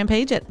Instagram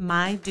page at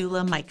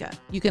MyDoulaMicah.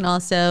 You can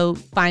also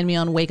find me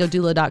on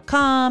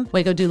WacoDoula.com.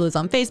 Waco Doula is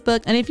on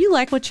Facebook. And if you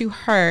like what you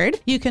heard,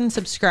 you can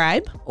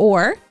subscribe,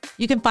 or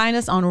you can find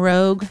us on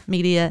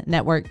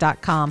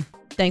RogueMediaNetwork.com.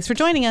 Thanks for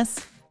joining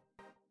us.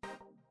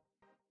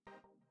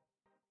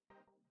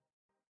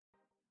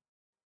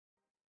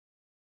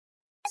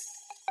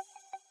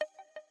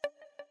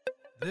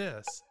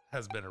 This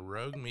has been a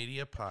Rogue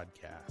Media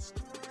podcast.